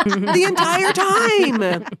time. The entire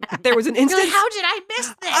time. There was an You're instance. like, how did I miss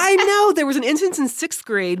this? I know. There was an instance in 6th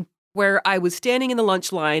grade where I was standing in the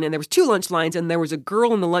lunch line and there was 2 lunch lines and there was a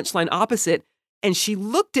girl in the lunch line opposite and she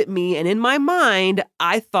looked at me and in my mind,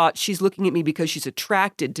 I thought she's looking at me because she's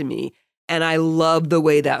attracted to me. And I loved the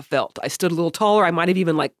way that felt. I stood a little taller. I might have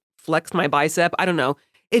even like flexed my bicep. I don't know.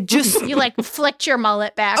 It just, You like flicked your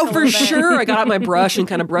mullet back. oh, a for little bit. sure. I got out my brush and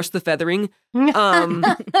kind of brushed the feathering.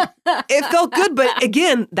 It felt good. But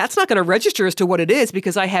again, that's not going to register as to what it is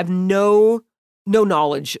because I have no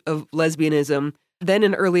knowledge of lesbianism. Then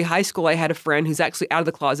in early high school, I had a friend who's actually out of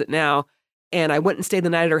the closet now. And I went and stayed the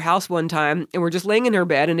night at her house one time and we're just laying in her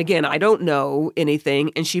bed. And again, I don't know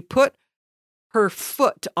anything. And she put her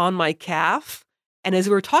foot on my calf. And as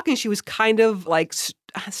we were talking, she was kind of like,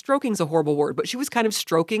 stroking's a horrible word, but she was kind of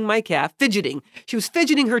stroking my calf, fidgeting. She was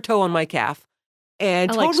fidgeting her toe on my calf.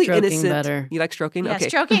 And I like totally stroking innocent. better. You like stroking? Yeah, Okay.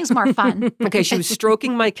 stroking's more fun. Okay, she was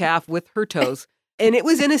stroking my calf with her toes. And it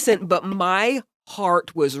was innocent, but my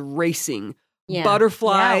heart was racing. Yeah.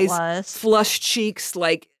 Butterflies, Yeah, it was. flushed cheeks,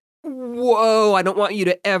 like, whoa, I don't want you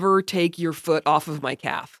to ever take your foot off of my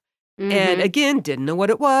calf. Mhm. And again, didn't know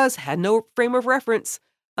what it was, had no frame of reference.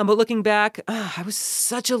 But looking back, I was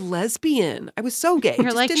such a lesbian. I was so gay. You're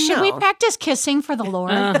Just like, didn't should we know. practice kissing for the Lord?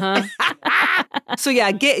 Uh-huh. So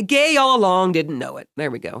yeah, gay all along, didn't know it. There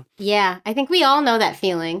we go. Yeah, I think we all know that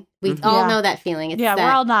feeling. We Mhm. all Yeah. know that feeling. It's Yeah, that,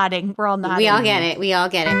 we're all nodding. We're all nodding. we all get it. We all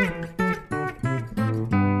get it.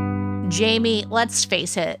 Jamie, let's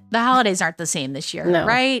face it, the holidays aren't the same this year, No.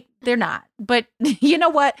 right? They're not. But you know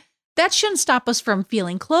what? That shouldn't stop us from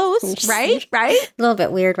feeling close, right? Right? A little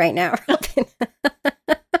bit weird right now.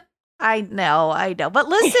 I know. But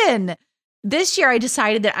listen, this year I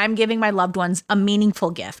decided that I'm giving my loved ones a meaningful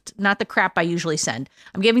gift, not the crap I usually send.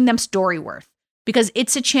 I'm giving them Storyworth because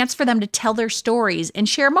it's a chance for them to tell their stories and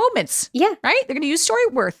share moments, Yeah. right? They're going to use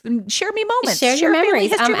Storyworth and share me moments. Share your family memories.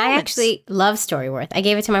 history I moments. actually love Storyworth. I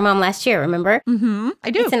gave it to my mom last year, remember? I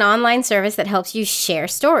do. It's an online service that helps you share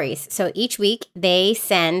stories. So each week they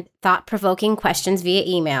send thought-provoking questions via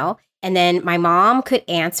email. And then my mom could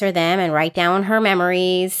answer them and write down her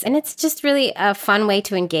memories. And it's just really a fun way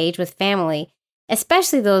to engage with family,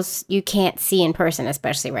 especially those you can't see in person,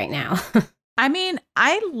 especially right now. I mean,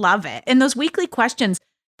 I love it. And those weekly questions,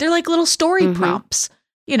 they're like little story Mhm. prompts,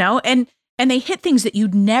 you know, and they hit things that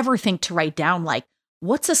you'd never think to write down, like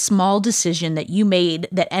what's a small decision that you made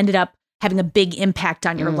that ended up having a big impact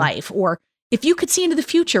on your life? Or, if you could see into the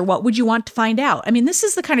future, what would you want to find out? I mean, this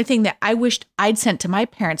is the kind of thing that I wished I'd sent to my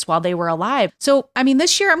parents while they were alive. So, I mean,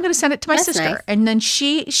 this year I'm going to send it to my That's sister, nice. and then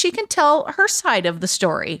she can tell her side of the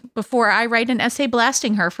story before I write an essay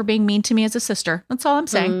blasting her for being mean to me as a sister. That's all I'm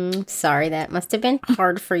saying. Sorry, that must have been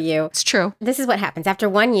hard for you. It's true. This is what happens. After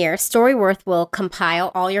 1 year, Storyworth will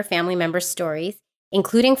compile all your family members' stories,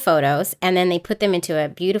 including photos, and then they put them into a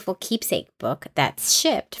beautiful keepsake book that's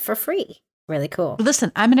shipped for free. Really cool.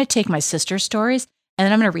 Listen, I'm going to take my sister's stories and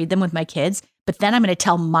then I'm going to read them with my kids, but then I'm going to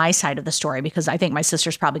tell my side of the story because I think my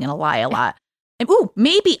sister's probably going to lie a lot. And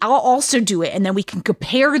maybe I'll also do it and then we can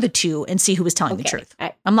compare the two and see who was telling the truth.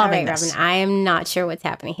 I'm loving this. Robin, I am not sure what's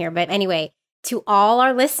happening here, but anyway, to all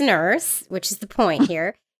our listeners, which is the point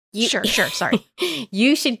here, Sure. Sorry.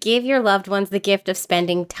 you should give your loved ones the gift of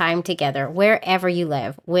spending time together wherever you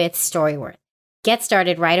live with Storyworth. Get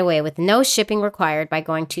started right away with no shipping required by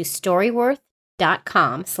going to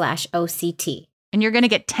storyworth.com/OCT. And you're going to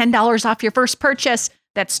get $10 off your first purchase.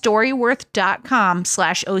 That's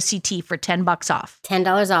storyworth.com/OCT for $10 off.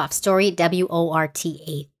 $10 off. Story,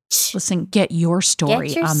 WORTH. Listen, get your story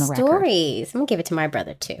Get your on the record. stories. I'm going to give it to my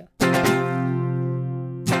brother, too.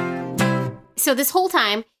 So this whole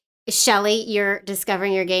time, Shelley, you're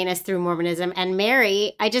discovering your gayness through Mormonism. And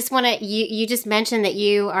Mary, I just want to, you just mentioned that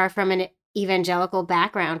you are from an evangelical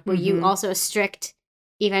background. Were you also a strict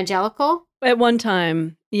evangelical? At one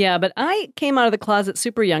time, yeah, but I came out of the closet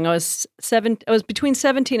super young. I was between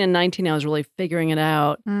 17 and 19. I was really figuring it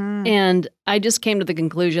out. And I just came to the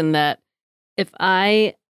conclusion that if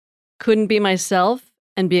I couldn't be myself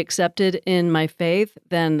and be accepted in my faith,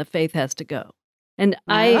 then the faith has to go. And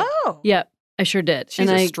I sure did. She's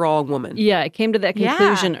and a strong woman. Yeah, I came to that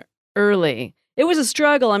conclusion early. It was a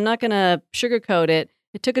struggle. I'm not going to sugarcoat it.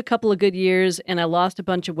 It took a couple of good years, and I lost a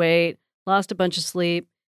bunch of weight, lost a bunch of sleep,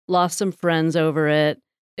 lost some friends over it.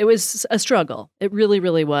 It was a struggle. It really,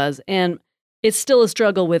 really was. And it's still a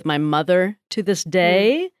struggle with my mother to this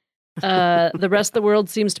day. The rest of the world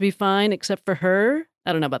seems to be fine, except for her.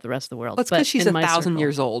 I don't know about the rest of the world. Well, it's but because she's in my 1,000 circle.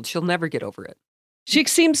 years old. She'll never get over it. She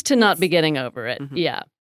seems to not be getting over it. Yeah.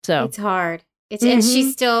 So. It's hard. And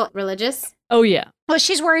she's still religious? Oh, yeah. Well,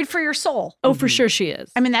 she's worried for your soul. Oh, for sure she is.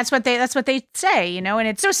 I mean, that's what they say, you know, and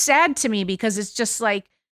it's so sad to me because it's just like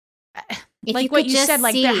what you said,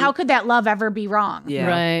 like how could that love ever be wrong? Yeah.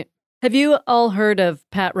 Right. Have you all heard of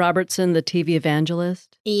Pat Robertson, the TV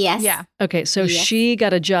evangelist? Yes. Yeah. Okay, so Yes. she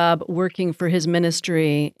got a job working for his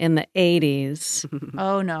ministry in the 80s.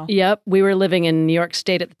 Oh, no. Yep, we were living in New York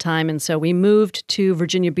State at the time, and so we moved to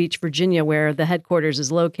Virginia Beach, Virginia, where the headquarters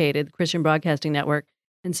is located, the Christian Broadcasting Network.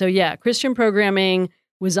 And so, yeah, Christian programming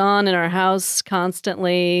was on in our house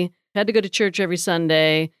constantly. Had to go to church every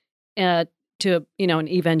Sunday to, an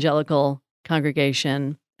evangelical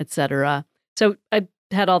congregation, etc. So I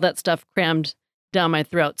had all that stuff crammed down my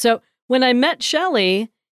throat. So when I met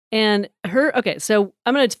Shelley and her, okay, so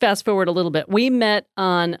I'm going to fast forward a little bit. We met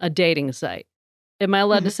on a dating site. Am I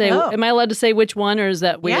allowed to say? Am I allowed to say which one, or is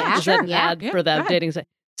that is that an ad for that dating site?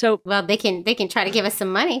 So well, they can try to give us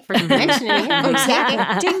some money for mentioning it. We'll take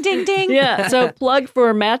it. Ding, ding, ding. Yeah. So plug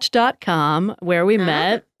for Match.com where we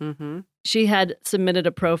met. Mm-hmm. She had submitted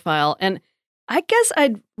a profile, and I guess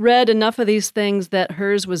I'd read enough of these things that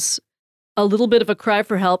hers was a little bit of a cry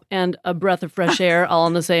for help and a breath of fresh air all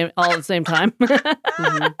at the same time.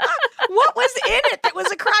 What was in it that was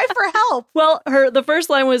a cry for help? Well, the first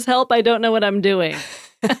line was, "Help, I don't know what I'm doing."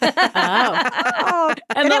 And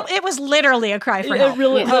it was literally a cry for help. It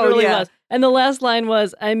literally yeah. was. And the last line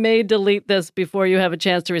was, "I may delete this before you have a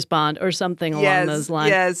chance to respond," or something along those lines.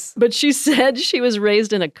 Yes. But she said she was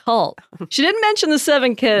raised in a cult. She didn't mention the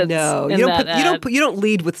 7 kids. No, in you that ad. don't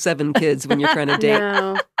lead with 7 kids when you're trying to date.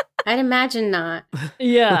 No, I'd imagine not.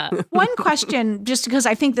 Yeah. One question, just because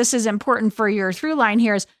I think this is important for your through line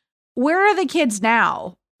here, is where are the kids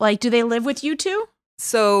now? Like, do they live with you two?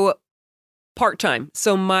 So part-time.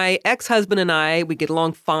 So my ex-husband and I, we get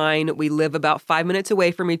along fine. We live about 5 minutes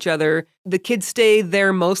away from each other. The kids stay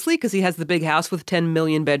there mostly because he has the big house with 10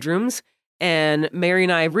 million bedrooms. And Mary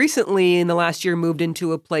and I recently, in the last year, moved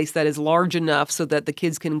into a place that is large enough so that the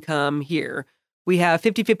kids can come here. We have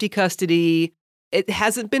 50-50 custody. It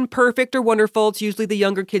hasn't been perfect or wonderful. It's usually the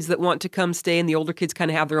younger kids that want to come stay and the older kids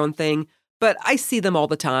kind of have their own thing. But I see them all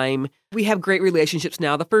the time. We have great relationships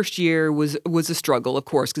now. The first year was a struggle, of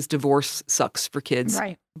course, because divorce sucks for kids.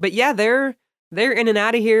 Right. But yeah, they're in and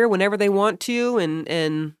out of here whenever they want to,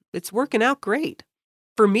 and it's working out great.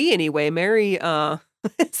 For me anyway, Mary, Yeah,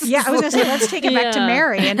 I was going to say, let's take it back to Yeah.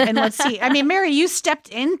 Mary and let's see. I mean, Mary, you stepped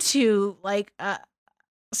into like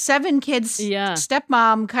 7 kids,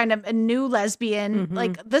 stepmom, kind of a new lesbian. Mhm.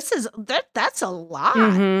 Like that's a lot.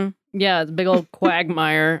 Mhm. Yeah, it's a big old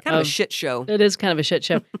quagmire. Kind of a shit show. It is kind of a shit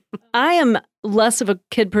show. I am less of a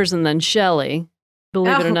kid person than Shelley,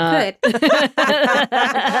 believe it or not. Good.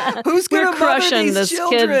 Who's We're gonna mother crushing these this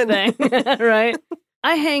children? kid thing, right?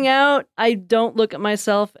 I hang out. I don't look at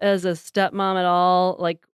myself as a stepmom at all.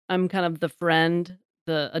 Like, I'm kind of the friend,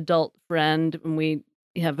 the adult friend, and we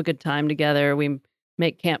have a good time together. We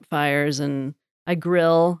make campfires and I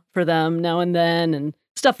grill for them now and then and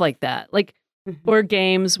stuff like that. Like, or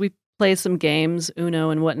games. We play some games, Uno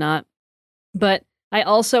and whatnot. But I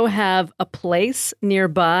also have a place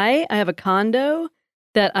nearby. I have a condo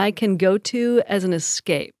that I can go to as an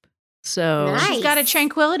escape. So Nice. She's got a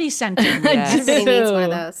tranquility center. Yes. Everybody needs one of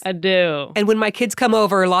those. I do. And when my kids come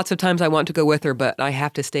over, lots of times I want to go with her, but I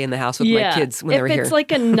have to stay in the house with my kids when they're If here. it's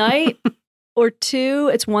like a night or two,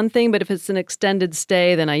 it's one thing. But if it's an extended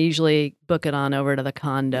stay, then I usually book it on over to the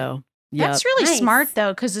condo. That's Yep. really Nice. smart,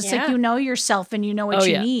 though, because it's like Yeah. you know yourself and you know what Oh,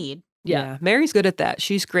 you yeah. need. Yeah. Mary's good at that.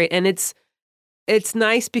 She's great. And it's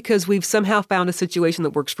nice because we've somehow found a situation that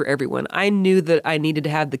works for everyone. I knew that I needed to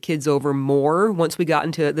have the kids over more once we got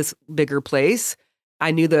into this bigger place.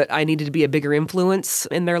 I knew that I needed to be a bigger influence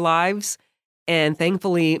in their lives. And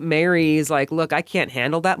thankfully, Mary is like, look, I can't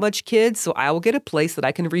handle that much kids, so I will get a place that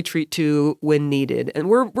I can retreat to when needed. And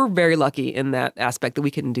we're very lucky in that aspect that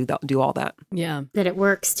we can do all that. Yeah. That it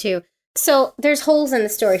works too. So there's holes in the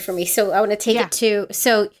story for me. So I want to take Yeah. it to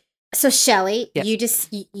so Shelley, Yes.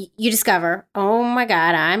 you discover, oh my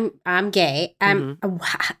God, I'm gay.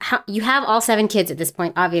 You have all 7 kids at this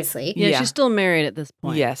point, obviously. Yeah. Yeah. She's still married at this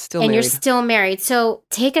point. Yes, still And married. you're still married. So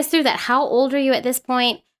take us through that. How old are you at this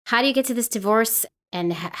point? How do you get to this divorce?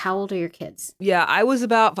 And how old are your kids? Yeah, I was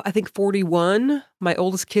about, I think, 41. My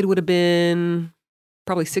oldest kid would have been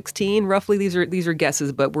probably 16, roughly. These are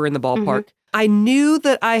guesses, but we're in the ballpark. I knew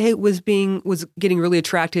that I was getting really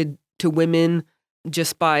attracted to women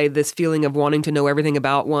just by this feeling of wanting to know everything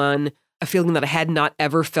about one, a feeling that I had not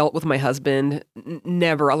ever felt with my husband.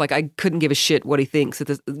 Never. Like, I couldn't give a shit what he thinks.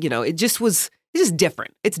 It's just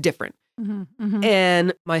different. It's different.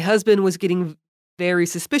 And my husband was getting very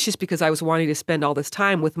suspicious because I was wanting to spend all this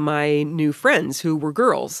time with my new friends who were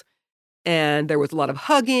girls. And there was a lot of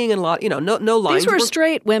hugging and a lot, no lines. These were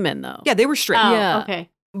straight women, though. Yeah, they were straight. Oh, Yeah. okay.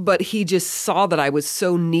 But he just saw that I was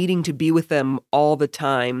so needing to be with them all the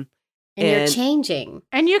time. And you're And- changing.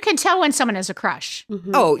 And you can tell when someone has a crush.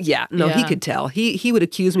 Mhm. Oh, yeah. No, he Yeah. could tell. He would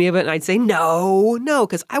accuse me of it, and I'd say, no,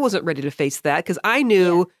 because I wasn't ready to face that, because I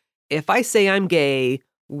knew if I say I'm gay,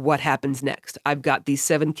 what happens next? I've got these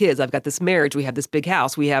 7 kids. I've got this marriage. We have this big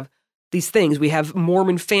house. We have these things. We have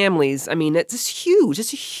Mormon families. I mean, it's huge.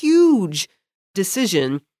 It's a huge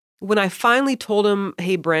decision. When I finally told him,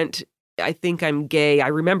 hey, Brent, I think I'm gay, I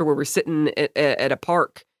remember we were sitting at a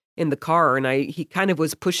park in the car, and he kind of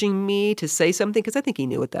was pushing me to say something, because I think he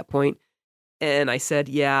knew at that point. And I said,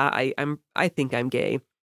 yeah, I think I'm gay.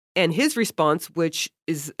 And his response, which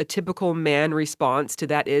is a typical man response to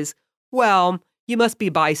that, is, well, you must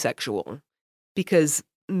be bisexual. Because,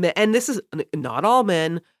 and this is not all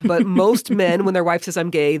men, but most men, when their wife says I'm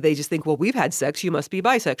gay, they just think, well, we've had sex, you must be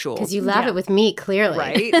bisexual. Because you love Yeah. it with me, clearly.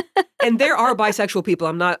 Right? And there are bisexual people.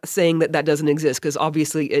 I'm not saying that doesn't exist, because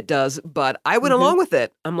obviously it does, but I went along with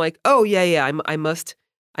it. I'm like, oh, yeah, I must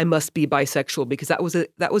be bisexual, because that was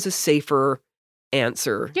a safer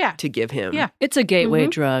answer Yeah. to give him. Yeah. It's a gateway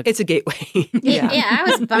drug. It's a gateway. Yeah, I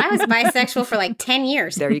was bisexual for like 10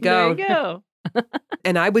 years. There you go. There you go.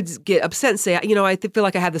 And I would get upset and say, I feel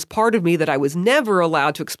like I had this part of me that I was never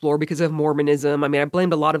allowed to explore because of Mormonism. I mean, I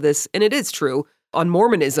blamed a lot of this, and it is true, on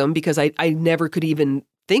Mormonism, because I never could even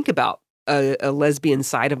think about a lesbian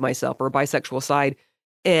side of myself or a bisexual side.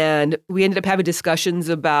 And we ended up having discussions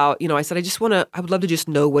about, I said, I would love to just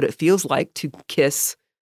know what it feels like to kiss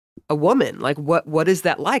a woman. Like, what is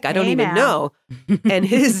that like? I don't Hey, even now. know. And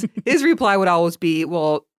his reply would always be,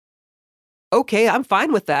 well, okay, I'm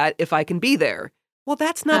fine with that if I can be there. Well,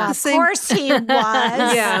 that's not the Of same. course he was.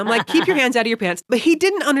 Yeah, I'm like, keep your hands out of your pants. But he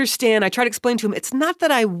didn't understand. I tried to explain to him, it's not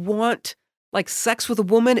that I want like sex with a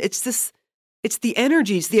woman. It's the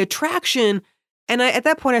energy, it's the attraction. And at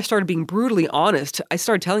that point, I started being brutally honest. I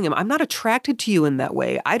started telling him, I'm not attracted to you in that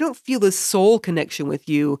way. I don't feel this soul connection with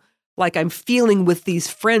you like I'm feeling with these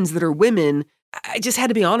friends that are women. I just had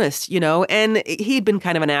to be honest, and he'd been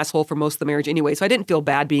kind of an asshole for most of the marriage anyway. So I didn't feel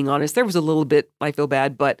bad being honest. There was a little bit I feel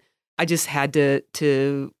bad, but I just had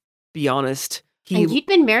to be honest. And you'd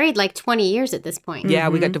been married like 20 years at this point. Yeah,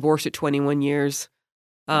 we got Mhm. divorced at 21 years.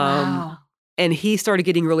 Wow. And he started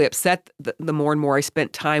getting really upset the more and more I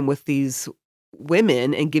spent time with these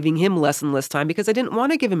women and giving him less and less time, because I didn't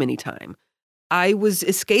want to give him any time. I was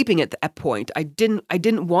escaping at that point. I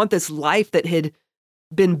didn't want this life that had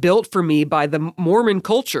been built for me by the Mormon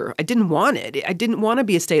culture. I didn't want it. I didn't want to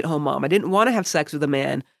be a stay-at-home mom. I didn't want to have sex with a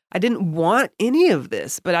man. I didn't want any of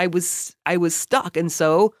this, but I was stuck. And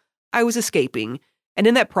so I was escaping. And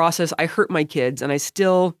in that process, I hurt my kids. And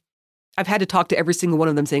I've had to talk to every single one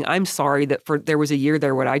of them saying, I'm sorry that there was a year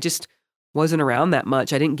there where I just wasn't around that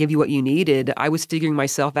much. I didn't give you what you needed. I was figuring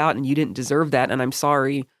myself out and you didn't deserve that. And I'm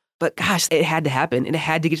sorry. But gosh, it had to happen. And it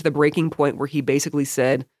had to get to the breaking point where he basically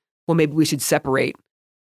said, well, maybe we should separate.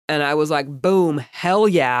 And I was like, boom, hell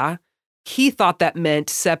yeah. He thought that meant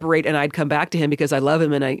separate and I'd come back to him because I love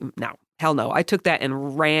him. And no, hell no. I took that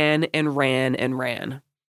and ran and ran and ran.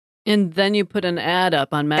 And then you put an ad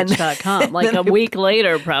up on Match.com like a week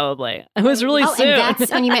later, probably. It was really soon. And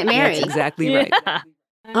that's when you met Mary. That's exactly right. Yeah.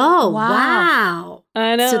 Oh, wow.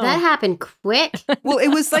 I know. So that happened quick. Well, it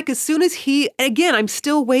was like as soon as again, I'm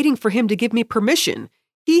still waiting for him to give me permission.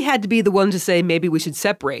 He had to be the one to say, maybe we should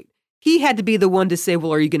separate. He had to be the one to say,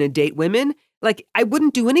 well, are you going to date women? Like, I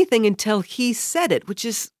wouldn't do anything until he said it, which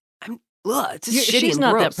is, it's just shitty She's and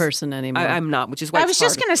not gross. that person anymore. I'm not, which is why I was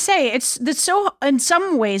just going to say, it's so, in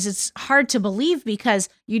some ways, it's hard to believe because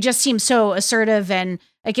you just seem so assertive and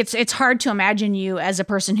like it's hard to imagine you as a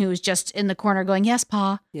person who is just in the corner going, yes,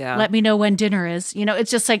 Pa, let me know when dinner is. You know,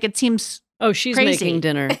 it's just like, it seems Oh, she's crazy. making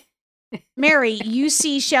dinner. Mary, you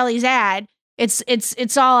see Shelley's ad.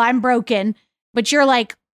 It's all I'm broken, but you're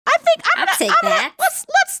like, I think I'll take that.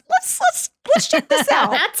 Let's check this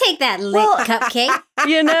out. I'll take that lit cupcake.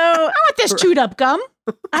 You know, I want this chewed up gum.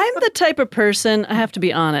 I'm the type of person, I have to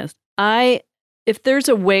be honest. If there's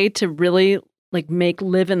a way to really like make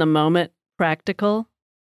live in the moment practical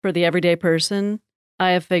for the everyday person,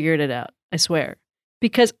 I have figured it out. I swear.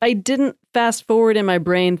 Because I didn't fast forward in my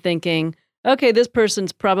brain thinking, okay, this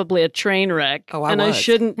person's probably a train wreck I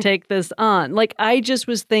shouldn't take this on. Like I just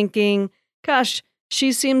was thinking, gosh,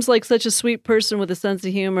 she seems like such a sweet person with a sense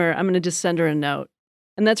of humor. I'm going to just send her a note.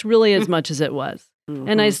 And that's really as much as it was. Mm-hmm.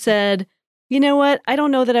 And I said, you know what? I don't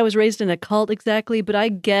know that I was raised in a cult exactly, but I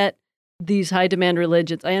get these high demand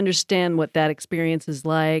religions. I understand what that experience is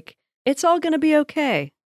like. It's all going to be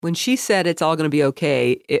okay. When she said it's all going to be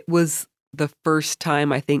okay, it was the first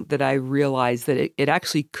time I think that I realized that it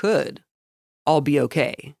actually could all be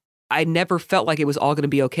okay. I never felt like it was all going to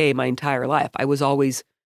be okay my entire life. I was always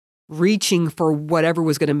reaching for whatever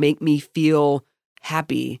was going to make me feel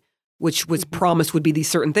happy, which was promised would be these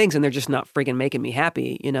certain things, and they're just not friggin' making me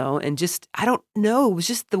happy, you know? And just, I don't know, it was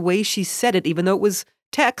just the way she said it, even though it was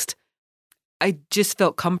text, I just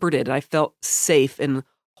felt comforted and I felt safe and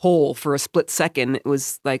whole for a split second. It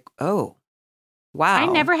was like, oh, wow. I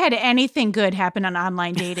never had anything good happen on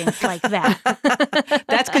online dating like that.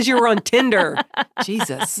 That's because you were on Tinder.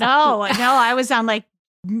 Jesus. No, I was on like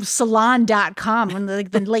salon.com in the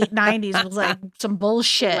late 90s. It was like some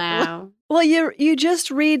bullshit. Wow. Well, you just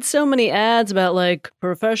read so many ads about like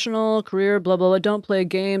professional career, blah, blah, blah, don't play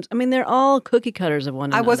games. I mean, they're all cookie cutters of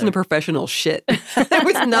one I another. wasn't a professional shit. There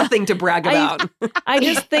was nothing to brag about. I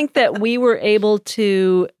just think that we were able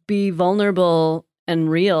to be vulnerable and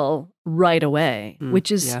real right away, which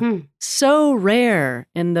is so rare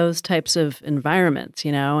in those types of environments,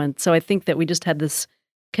 you know? And so I think that we just had this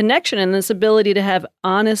connection and this ability to have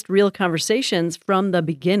honest, real conversations from the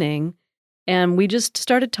beginning. And we just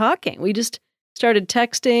started talking. We just started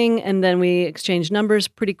texting, and then we exchanged numbers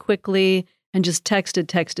pretty quickly and just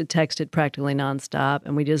texted practically nonstop.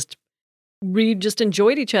 And we just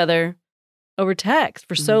enjoyed each other over text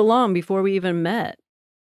for so long before we even met.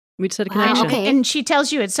 We just had a connection. Okay. And she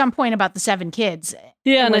tells you at some point about the 7 kids.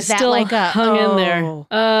 Yeah, and I Was that still like a, hung in oh.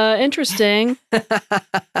 there. Interesting.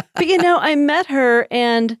 But you know, I met her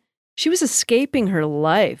and she was escaping her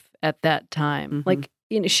life at that time. Like,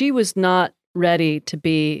 you know, she was not ready to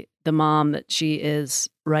be the mom that she is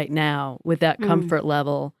right now with that comfort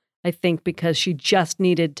level. I think because she just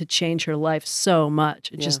needed to change her life so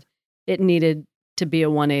much. It needed to be a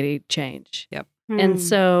 180 change. Yep. And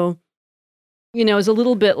so, you know, it was a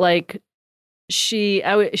little bit like she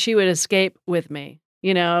would escape with me.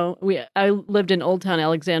 You know, I lived in Old Town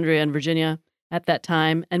Alexandria in Virginia at that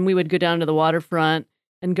time, and we would go down to the waterfront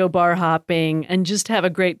and go bar hopping and just have a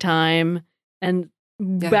great time. And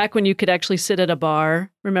back when you could actually sit at a bar,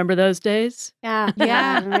 remember those days? Yeah.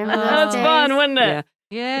 Yeah. Remember those That was days? fun, wasn't it?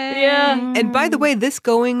 Yeah. And by the way, this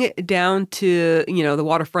going down to, you know, the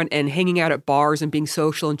waterfront and hanging out at bars and being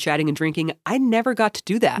social and chatting and drinking, I never got to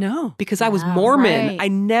do that. No. Because I was Mormon. right. I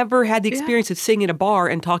never had the experience of sitting at a bar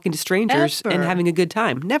and talking to strangers and Ever. having a good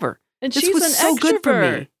time. Never. And This she's was an so good for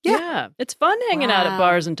extrovert. me. Yeah. It's fun hanging out at Wow.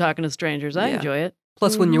 bars and talking to strangers. I Yeah. enjoy it.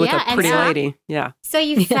 Plus when you're with Yeah, a and pretty so- lady. Yeah. So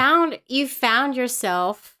you found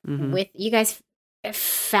yourself Mhm. with you guys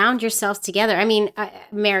found yourselves together. I mean,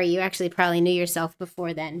 Mary, you actually probably knew yourself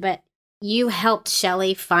before then, but you helped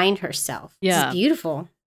Shelley find herself. Yeah. It's beautiful.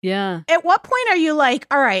 Yeah. At what point are you like,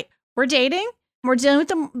 all right, we're dating, we're dealing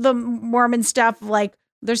with the Mormon stuff, like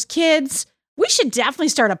there's kids, we should definitely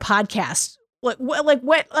start a podcast. What,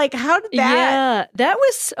 how did that? Yeah, that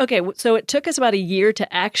was okay. So it took us about a year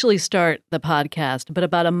to actually start the podcast, but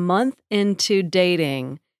about a month into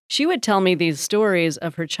dating, she would tell me these stories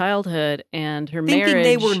of her childhood and her Thinking marriage.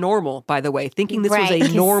 they were normal, by the way. Thinking this Right, was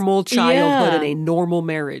 'cause- a normal childhood and Yeah. a normal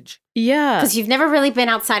marriage. Yeah, Because you've never really been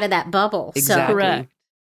outside of that bubble. Exactly. correct.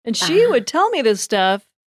 And she would tell me this stuff,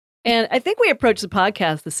 and I think we approach the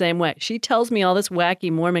podcast the same way. She tells me all this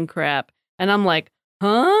wacky Mormon crap, and I'm like,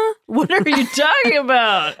 huh? What are you talking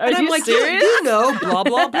about? Are And I'm you like, serious? you know, blah,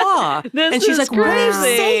 blah, blah. This and she's is like, what are you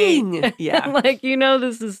crazy. saying? Yeah. I'm like,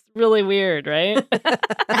 this is really weird, right?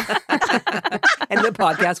 And the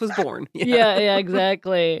podcast was born. yeah,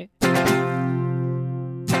 exactly.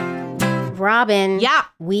 Robin, Yeah.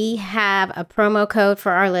 we have a promo code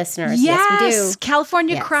for our listeners. Yes, we do.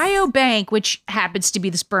 California Yes. Cryobank, which happens to be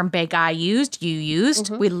the sperm bank I used, you used.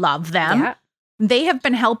 Mhm. We love them. Yeah. They have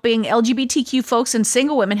been helping LGBTQ folks and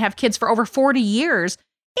single women have kids for over 40 years.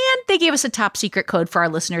 And they gave us a top secret code for our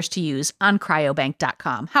listeners to use on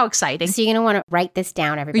cryobank.com. How exciting. So you're going to want to write this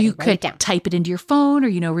down, Or everybody. you Write could it down. type it into your phone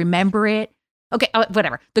or, remember it. Okay,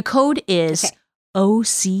 whatever. The code is Okay.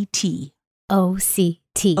 OCT.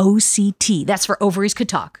 OCT. OCT. That's for Ovaries Could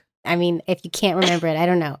Talk. I mean, if you can't remember it, I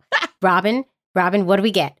don't know. Robin, what do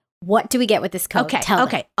we get? What do we get with this code? Okay. Tell them.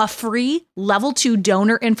 Okay. A free level 2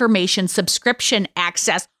 donor information subscription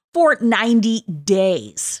access for 90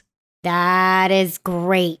 days. That is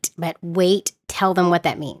great. But wait, tell them what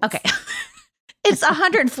that means. Okay. It's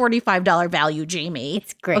 $145 value, Jamie.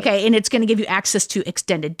 It's great. Okay. And it's going to give you access to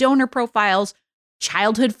extended donor profiles,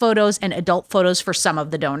 childhood photos, and adult photos for some of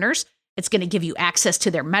the donors. It's going to give you access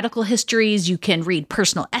to their medical histories. You can read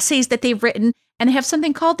personal essays that they've written, and they have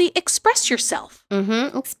something called the Express Yourself.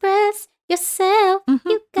 Mm-hmm. Express yourself. Mhm,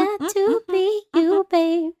 You got mhm, to mhm, be you,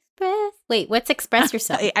 babe. Express. Wait, what's express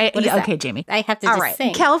yourself? What is that? Okay, Jamie. I have to All just right.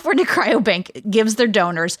 sing. California Cryobank gives their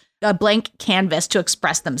donors a blank canvas to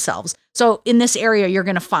express themselves. So in this area, you're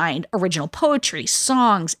going to find original poetry,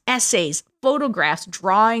 songs, essays, photographs,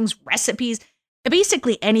 drawings, recipes,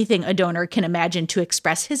 basically anything a donor can imagine to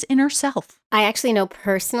express his inner self. I actually know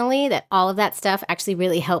personally that all of that stuff actually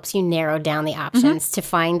really helps you narrow down the options to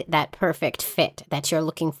find that perfect fit that you're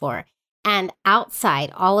looking for. And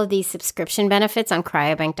outside all of these subscription benefits on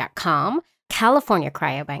cryobank.com, California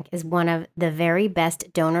Cryobank is one of the very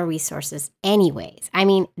best donor resources anyways. I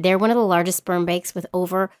mean, they're one of the largest sperm banks with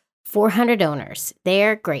over 400 donors.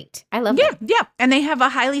 They're great. I love them. Yeah. And they have a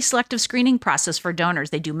highly selective screening process for donors.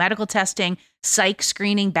 They do medical testing, psych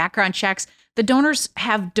screening, background checks. The donors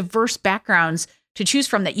have diverse backgrounds to choose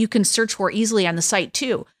from that you can search for easily on the site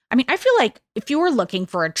too. I mean, I feel like if you were looking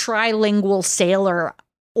for a trilingual sailor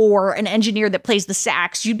or an engineer that plays the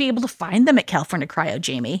sax, you'd be able to find them at California Cryo,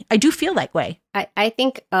 Jamie. I do feel that way. I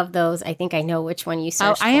think of those, I think I know which one you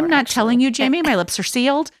searched I am for, not actually. telling you, Jamie. My lips are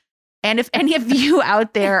sealed. And if any of you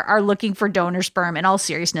out there are looking for donor sperm, in all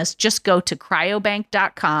seriousness, just go to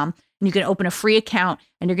cryobank.com and you can open a free account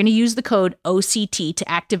and you're going to use the code OCT to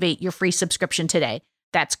activate your free subscription today.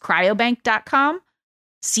 That's cryobank.com,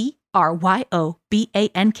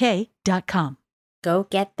 cryobank.com. Go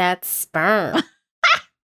get that sperm.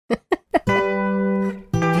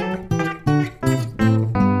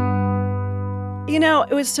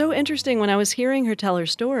 It was so interesting when I was hearing her tell her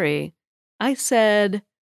story. I said,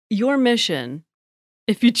 your mission,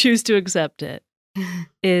 if you choose to accept it,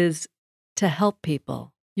 is to help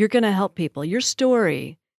people. You're going to help people. Your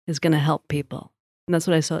story is going to help people. And that's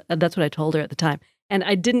what I saw. That's what I told her at the time. And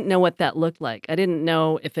I didn't know what that looked like. I didn't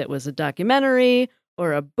know if it was a documentary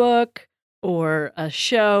or a book or a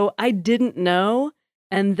show. I didn't know.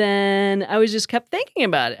 And then I just kept thinking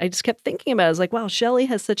about it. I was like, wow, Shelley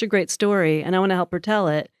has such a great story and I want to help her tell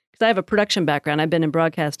it. Because I have a production background. I've been in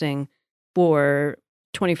broadcasting for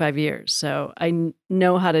 25 years. So I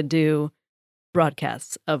know how to do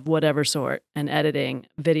broadcasts of whatever sort and editing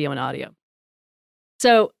video and audio.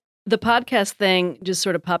 So the podcast thing just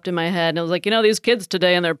sort of popped in my head. And I was like, these kids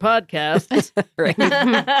today and their podcasts. Right.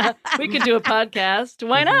 We could do a podcast.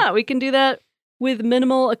 Why not? We can do that with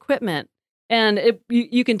minimal equipment. And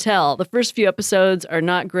you can tell the first few episodes are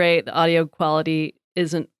not great. The audio quality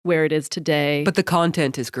isn't where it is today. But the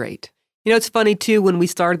content is great. It's funny too, when we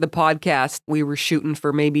started the podcast, we were shooting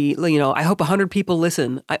for maybe, I hope 100 people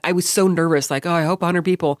listen. I was so nervous, like, I hope 100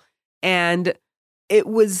 people. And it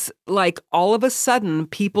was like all of a sudden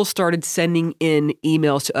people started sending in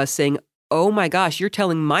emails to us saying, oh my gosh, you're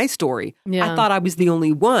telling my story. Yeah. I thought I was the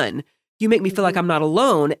only one. You make me feel like I'm not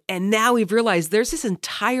alone. And now we've realized there's this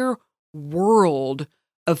entire world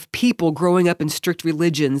of people growing up in strict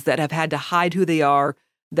religions that have had to hide who they are,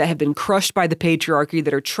 that have been crushed by the patriarchy,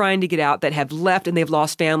 that are trying to get out, that have left and they've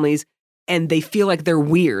lost families, and they feel like they're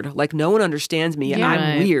weird, like no one understands me and Yeah. I'm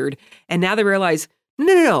Right. weird. And now they realize,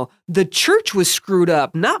 no, the church was screwed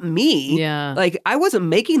up, not me. Yeah. Like I wasn't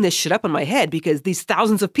making this shit up in my head because these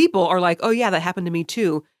thousands of people are like, oh yeah, that happened to me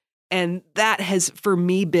too. And that has for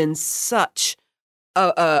me been such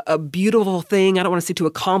a beautiful thing. I don't want to say to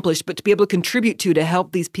accomplish, but to be able to contribute to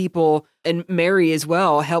help these people, and Mary as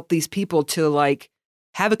well, help these people to like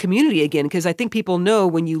have a community again. Because I think people know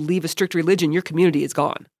when you leave a strict religion, your community is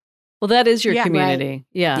gone. Well, that is your Yeah. community.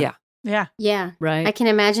 Yeah. Yeah. Yeah. Yeah. Right. I can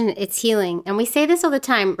imagine it's healing. And we say this all the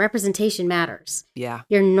time, representation matters. Yeah.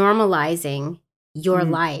 You're normalizing your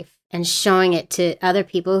Mhm. life and showing it to other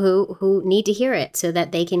people who need to hear it so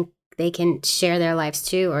that they can share their lives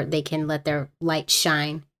too, or they can let their light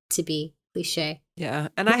shine, to be cliche. Yeah.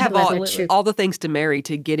 And I Yeah, have absolutely. all the thanks to Mary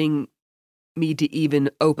to getting me to even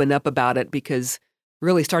open up about it, because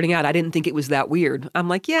really starting out, I didn't think it was that weird. I'm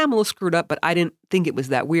like, yeah, I'm a little screwed up, but I didn't think it was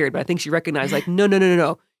that weird. But I think she recognized like,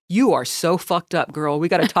 no. You are so fucked up, girl. We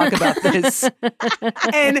got to talk about this.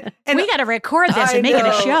 And we got to record this I and make it a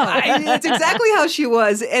know. show. That's exactly how she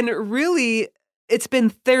was. And really, it's been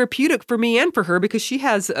therapeutic for me and for her, because she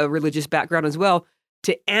has a religious background as well,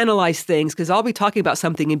 to analyze things. Because I'll be talking about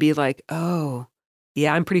something and be like, oh,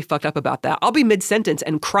 yeah, I'm pretty fucked up about that. I'll be mid-sentence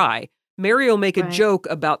and cry. Mary will make a Right. joke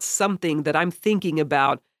about something that I'm thinking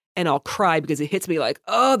about, and I'll cry because it hits me like,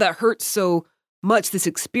 oh, that hurts so much, this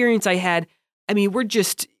experience I had. I mean, we're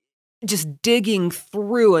just digging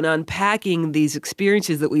through and unpacking these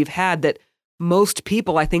experiences that we've had that most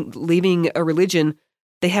people, I think, leaving a religion,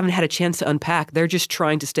 they haven't had a chance to unpack. They're just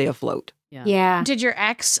trying to stay afloat. Yeah. Yeah. Did your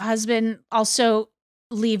ex-husband also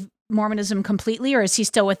leave Mormonism completely, or is he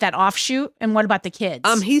still with that offshoot? And what about the kids?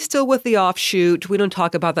 He's still with the offshoot. We don't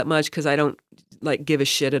talk about that much because I don't like give a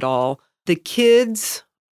shit at all. The kids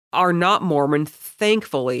are not Mormon,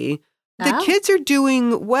 thankfully. The Oh. kids are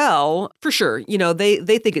doing well, for sure. You know, they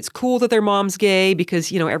think it's cool that their mom's gay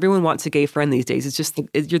because, you know, everyone wants a gay friend these days. It's just,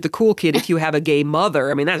 you're the cool kid if you have a gay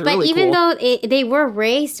mother. I mean, that's But really even cool. though they were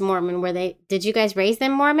raised Mormon, did you guys raise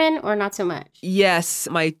them Mormon or not so much? Yes,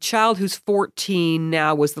 my child who's 14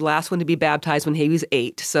 now was the last one to be baptized when he was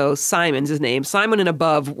 8. So Simon's his name. Simon and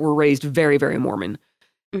above were raised very, very Mormon.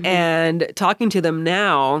 Mhm. And talking to them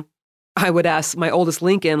now, I would ask my oldest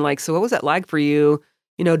Lincoln, like, so what was that like for you?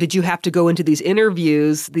 You know, did you have to go into these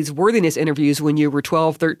interviews, these worthiness interviews when you were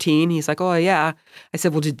 12, 13? He's like, oh, yeah. I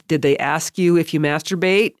said, well, did they ask you if you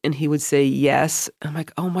masturbate? And he would say, yes. I'm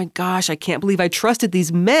like, oh my gosh, I can't believe I trusted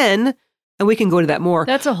these men. And we can go into that more.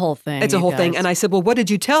 That's a whole thing. It's a you whole thing. guys. And I said, well, what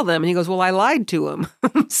did you tell them? And he goes, well, I lied to them.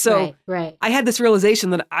 So right. I had this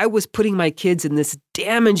realization that I was putting my kids in this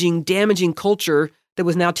damaging culture that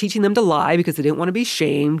was now teaching them to lie because they didn't want to be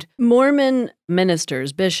shamed. Mormon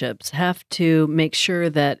ministers, bishops, have to make sure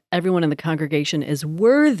that everyone in the congregation is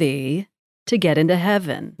worthy to get into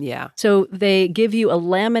heaven. Yeah. So they give you a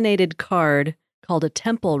laminated card called a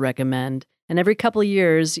temple recommend. And every couple of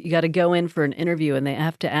years, you got to go in for an interview and they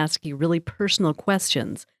have to ask you really personal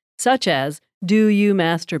questions, such as, do you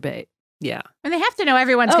masturbate? Yeah. and they have to know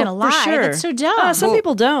everyone's Oh, going to for lie. sure. That's so dumb. Some Well,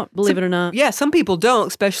 people don't, believe it or not. Yeah, some people don't,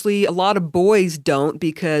 especially a lot of boys don't,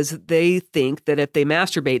 because they think that if they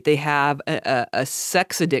masturbate, they have a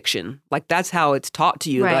sex addiction. Like that's how it's taught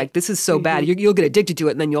to you. Right. Like this is so bad, you'll get addicted to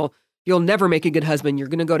it, and then you'll never make a good husband. You're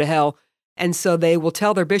going to go to hell. And so they will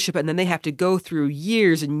tell their bishop, and then they have to go through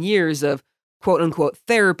years and years of quote unquote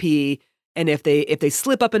therapy. And if they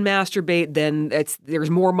slip up and masturbate, then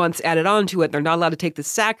there's more months added onto it. They're not allowed to take the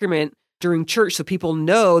sacrament during church, so people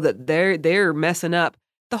know that they're messing up.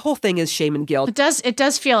 The whole thing is shame and guilt. It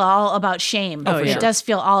does feel all about shame. Oh, for It sure. does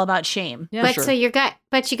feel all about shame. Yeah, But sure. so you got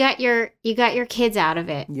your kids out of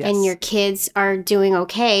it, Yes. and your kids are doing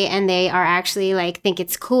okay, and they are actually like think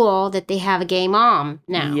it's cool that they have a gay mom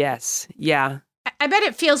now. Yes, yeah, I bet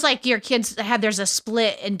it feels like your kids there's a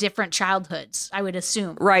split in different childhoods, I would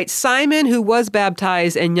assume. right. Simon, who was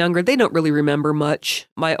baptized and younger, they don't really remember much.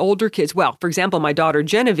 My older kids, well, for example, my daughter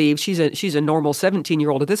Genevieve, she's a normal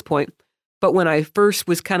 17-year-old at this point. But when I first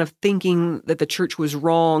was kind of thinking that the church was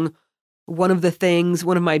wrong, one of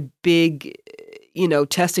my big,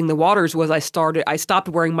 testing the waters was I stopped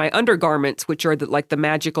wearing my undergarments, which are like the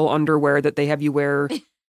magical underwear that they have you wear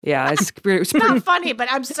Yeah, it's pretty. Not funny,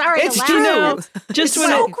 but I'm sorry It's to laugh. true. know, just It's when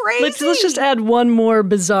so it- crazy. let's just add one more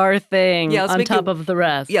bizarre thing Yeah, let's on make top you- of the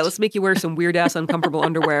rest. Yeah, let's make you wear some weird ass uncomfortable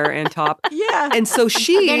underwear and top. Yeah. And so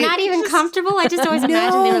she. They're not even comfortable. I just always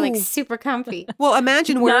imagined they were like No. super comfy. Well,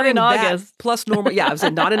 imagine Not wearing in that August. plus normal. Yeah, I was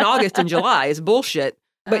saying not in August and July. It's bullshit.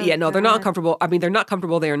 But Oh, yeah, no, they're not God. comfortable. I mean, they're not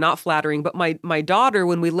comfortable. They are not flattering. But my daughter,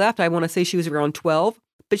 when we left, I want to say she was around 12,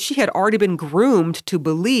 but she had already been groomed to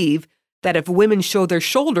believe that if women show their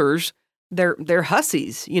shoulders, they're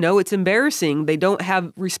hussies. You know, it's embarrassing. They don't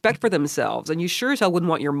have respect for themselves. And you sure as hell wouldn't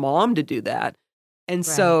want your mom to do that. And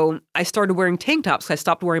so I started wearing tank tops. I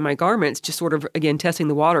stopped wearing my garments, just sort of, again, testing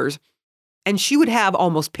the waters. And she would have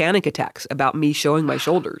almost panic attacks about me showing my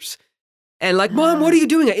shoulders. And like, Mom, what are you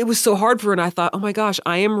doing? It was so hard for her. And I thought, oh my gosh,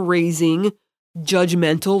 I am raising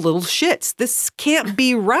judgmental little shits. This can't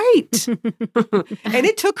be right. And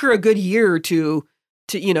it took her a good year to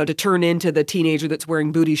turn into the teenager that's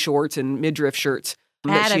wearing booty shorts and midriff shirts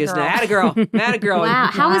that she is now. Atta girl. Atta girl. Wow.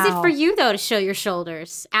 How was it Wow. for you, though, to show your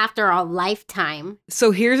shoulders after a lifetime? So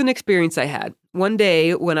here's an experience I had. One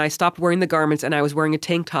day when I stopped wearing the garments and I was wearing a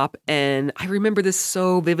tank top, and I remember this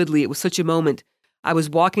so vividly. It was such a moment. I was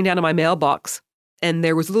walking down to my mailbox and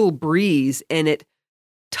there was a little breeze and it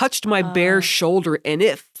touched my bare shoulder and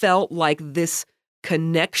it felt like this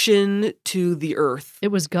connection to the earth. It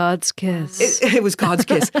was God's kiss. It was God's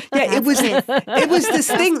kiss. Yeah, it was this That's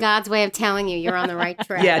thing. God's way of telling you you're on the right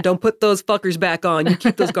track. Yeah, don't put those fuckers back on. You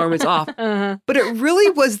keep those garments off. Uh-huh. But it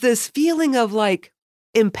really was this feeling of like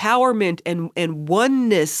empowerment and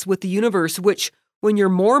oneness with the universe, which when you're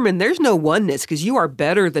Mormon, there's no oneness because you are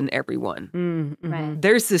better than everyone. Mm-hmm. Right.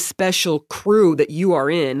 There's this special crew that you are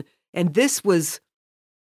in. And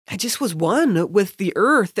I just was one with the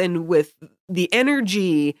earth and with the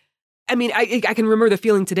energy. I mean, I can remember the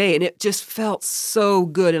feeling today and it just felt so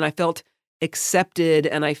good. And I felt accepted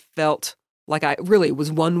and I felt like I really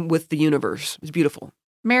was one with the universe. It was beautiful.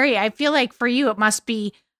 Mary, I feel like for you, it must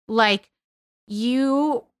be like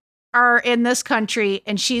you are in this country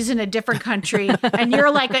and she's in a different country and you're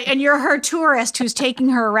and you're her tourist who's taking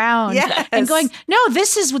her around and going, no,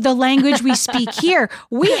 this is the language we speak here.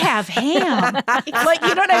 We have ham. Like,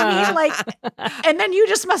 you know what I mean? Like, and then you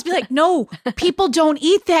just must be like, no, people don't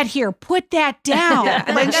eat that here. Put that down. Yeah.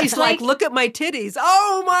 And then she's like, look at my titties.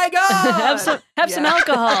 Oh my God. have some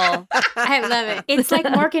alcohol. I love it. It's like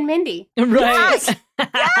Mork and Mindy. Right.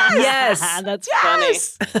 Yes. That's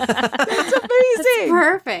Yes. That's It's amazing.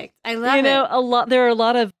 perfect. I love funny. You it. know, there are a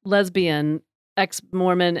lot of lesbian,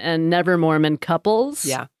 ex-Mormon, and never-Mormon couples.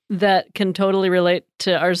 Yeah. That can totally relate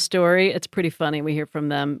to our story. It's pretty funny. We hear from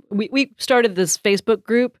them. We started this Facebook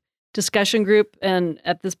group, discussion group, and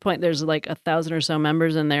at this point there's like 1,000 or so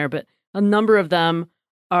members in there, but a number of them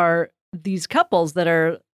are these couples that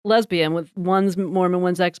are lesbian, with one's Mormon,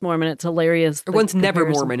 one's ex-Mormon. It's hilarious. Or the one's never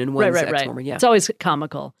comparison. Mormon and one's right. ex-Mormon. Yeah. It's always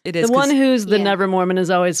comical. It is, The one 'cause- who's the Yeah. never Mormon is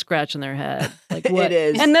always scratching their head. Like what? It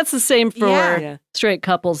is. And that's the same for Yeah. Yeah. straight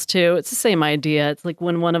couples too. It's the same idea. It's like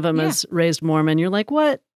when one of them Yeah. is raised Mormon, you're like,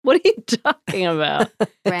 what? What are you talking about? Right.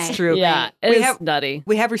 It's true. Yeah, We it's have- nutty.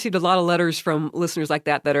 We have received a lot of letters from listeners like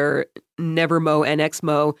that are never Mo and ex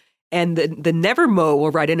Mo. And the never Mo will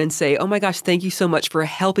write in and say, oh my gosh, thank you so much for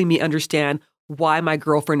helping me understand why my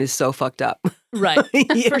girlfriend is so fucked up. Right,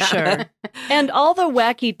 Yeah. for sure. And all the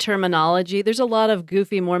wacky terminology, there's a lot of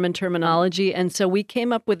goofy Mormon terminology. And so we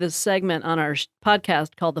came up with this segment on our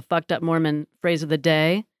podcast called the Fucked Up Mormon Phrase of the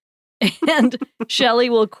Day. And Shelley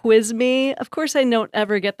will quiz me. Of course, I don't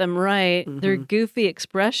ever get them right. They're goofy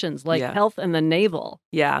expressions like Yeah. health in the navel,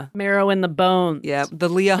 Yeah. marrow in the bones. Yeah. The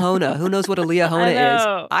Leahona. Who knows what a I Leahona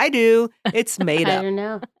know. is? I do. It's made I up. don't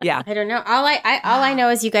know. Yeah. I don't know. All I know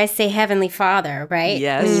is you guys say Heavenly Father, right?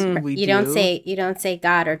 Yes, Mm. we you do. don't say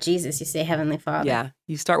God or Jesus. You say Heavenly Father. Yeah.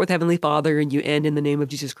 You start with Heavenly Father and you end in the name of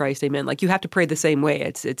Jesus Christ. Amen. Like you have to pray the same way.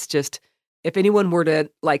 It's just, if anyone were to,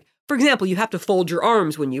 like, for example, you have to fold your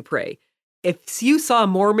arms when you pray. If you saw a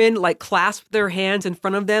Mormon like clasp their hands in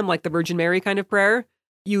front of them, like the Virgin Mary kind of prayer,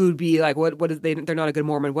 you would be like, what is they're not a good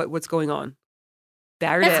Mormon. What's going on?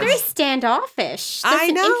 There it That's is. very standoffish. That's I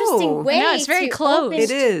an know. interesting way. know, it's very to close. open- It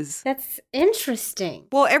is. That's interesting.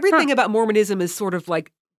 Well, everything about Mormonism is sort of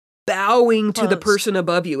like bowing to the Closed. person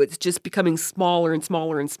above you. It's just becoming smaller and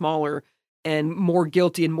smaller and smaller and more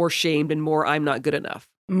guilty and more shamed and more I'm not good enough.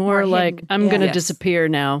 More More like, hidden. I'm going to Yes. disappear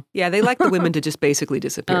now. Yeah, they like the women to just basically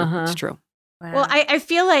disappear. Uh-huh. It's true. Wow. Well, I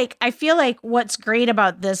feel like what's great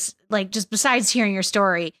about this, like just besides hearing your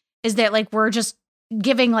story, is that like we're just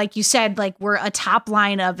giving, like you said, like we're a top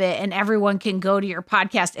line of it and everyone can go to your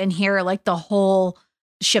podcast and hear like the whole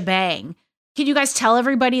shebang. Can you guys tell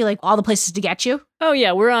everybody like all the places to get you? Oh,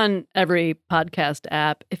 yeah. We're on every podcast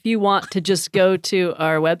app. If you want to just go to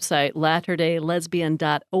our website,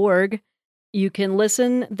 latterdaylesbian.org, you can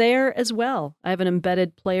listen there as well. I have an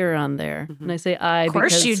embedded player on there. And I say I Of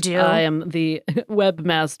course because you do. I am the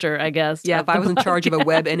webmaster, I guess. Yeah, of if I the was in charge of a podcast.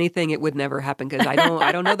 web anything, it would never happen because I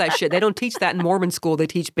don't know that shit. They don't teach that in Mormon school. They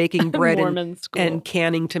teach baking bread Mormon school. and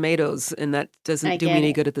canning tomatoes, and that doesn't I do get me any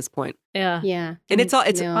it. good at this point. Yeah. Yeah. And it's No.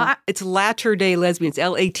 it's Latter Day Lesbians,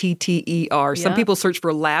 Latter. Some Yeah. people search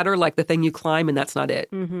for ladder, like the thing you climb, and that's not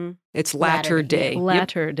it. Mm-hmm. It's Latter Latter Day. Day. Yep.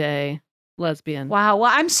 Latter Day Lesbian. Wow. Well,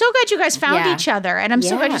 I'm so glad you guys found Yeah. each other. And I'm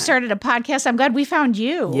so glad Yeah. you started a podcast. I'm glad we found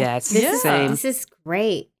you. Yes, This same. This is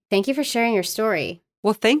great. Thank you for sharing your story.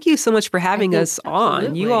 Well, thank you so much for having think- us on.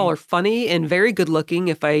 absolutely. You all are funny and very good looking,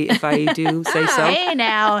 if I do say so. Hey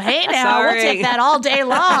now. We'll Sorry. take that all day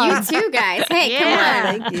long. You too, guys. Hey,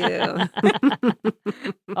 Yeah. come on. Thank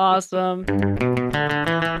you. Awesome.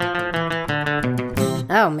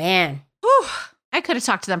 Oh, man. Whew. I could have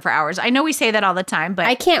talked to them for hours. I know we say that all the time, but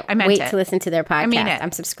I can't I meant wait it. to listen to their podcast. mean it.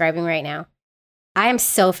 I'm subscribing right now. I am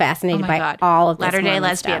so fascinated Oh my by God. all of this Latter-day Mormon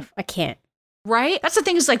Lesbian. stuff. I can't. right? That's the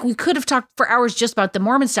thing is like we could have talked for hours just about the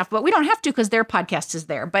Mormon stuff, but we don't have to because their podcast is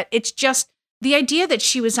there. But it's just the idea that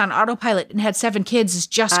she was on autopilot and had 7 kids is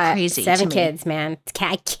just crazy. 7 to me. kids, man.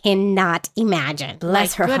 I cannot imagine.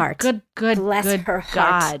 Bless her Like, heart. Good Bless good her heart.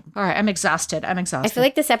 God. All right, I'm exhausted. I feel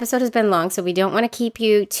like this episode has been long, so we don't want to keep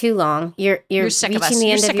you too long. You're sick of reaching us. the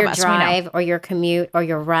You're end sick of of your us. We know. drive or your commute or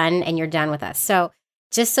your run, and you're done with us. So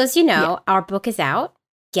just so as you know, our book is out.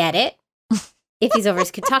 Get it. If these overs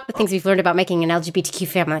could talk, the things we've learned about making an LGBTQ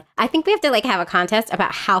family. I think we have to have a contest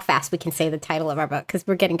about how fast we can say the title of our book because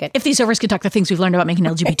we're getting good. If these overs could talk the things we've learned about making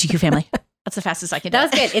an LGBTQ family. That's the fastest I can do.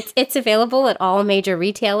 That was good. It's available at all major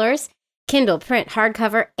retailers. Kindle, print,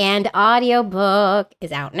 hardcover, and audiobook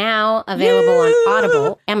is out now. Available on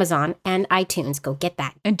Audible, Amazon, and iTunes. Go get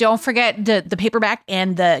that. And don't forget the paperback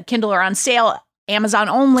and the Kindle are on sale, Amazon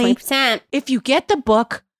only. 20%. If you get the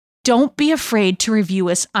book, don't be afraid to review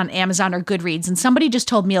us on Amazon or Goodreads. And somebody just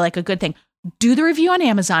told me like a good thing. Do the review on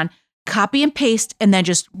Amazon, copy and paste, and then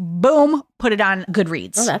just boom, put it on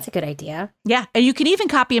Goodreads. Oh, that's a good idea. Yeah. And you can even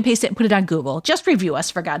copy and paste it and put it on Google. Just review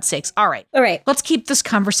us for God's sakes. All right. All right. Let's keep this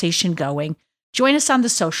conversation going. Join us on the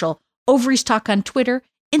social, Ovaries Talk on Twitter,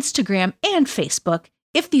 Instagram, and Facebook.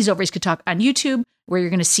 If These Ovaries Could Talk on YouTube, where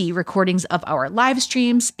you're going to see recordings of our live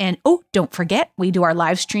streams. And oh, don't forget, we do our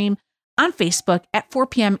live stream on Facebook at 4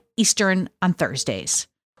 p.m. Eastern on Thursdays.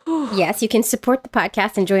 Yes, you can support the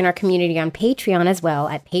podcast and join our community on Patreon as well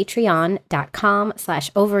at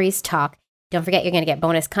patreon.com/ovariestalk. Don't forget, you're going to get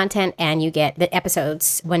bonus content and you get the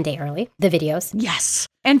episodes one day early, the videos. Yes.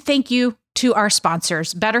 And thank you to our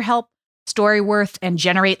sponsors, BetterHelp, Storyworth, and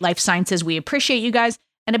Generate Life Sciences. We appreciate you guys.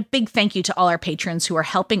 And a big thank you to all our patrons who are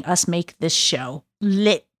helping us make this show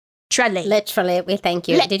literally. Literally, we thank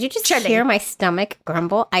you. Did you just Literally. hear my stomach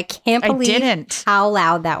grumble? I can't I believe didn't. how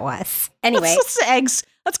loud that was. Anyway, Let's eggs.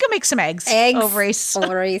 Let's go make some eggs. eggs, Ovaries.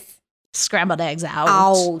 ovaries, Scrambled eggs out.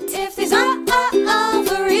 out. If these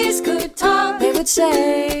ovaries could talk, they would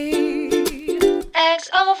say, Eggs,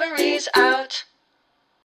 ovaries out.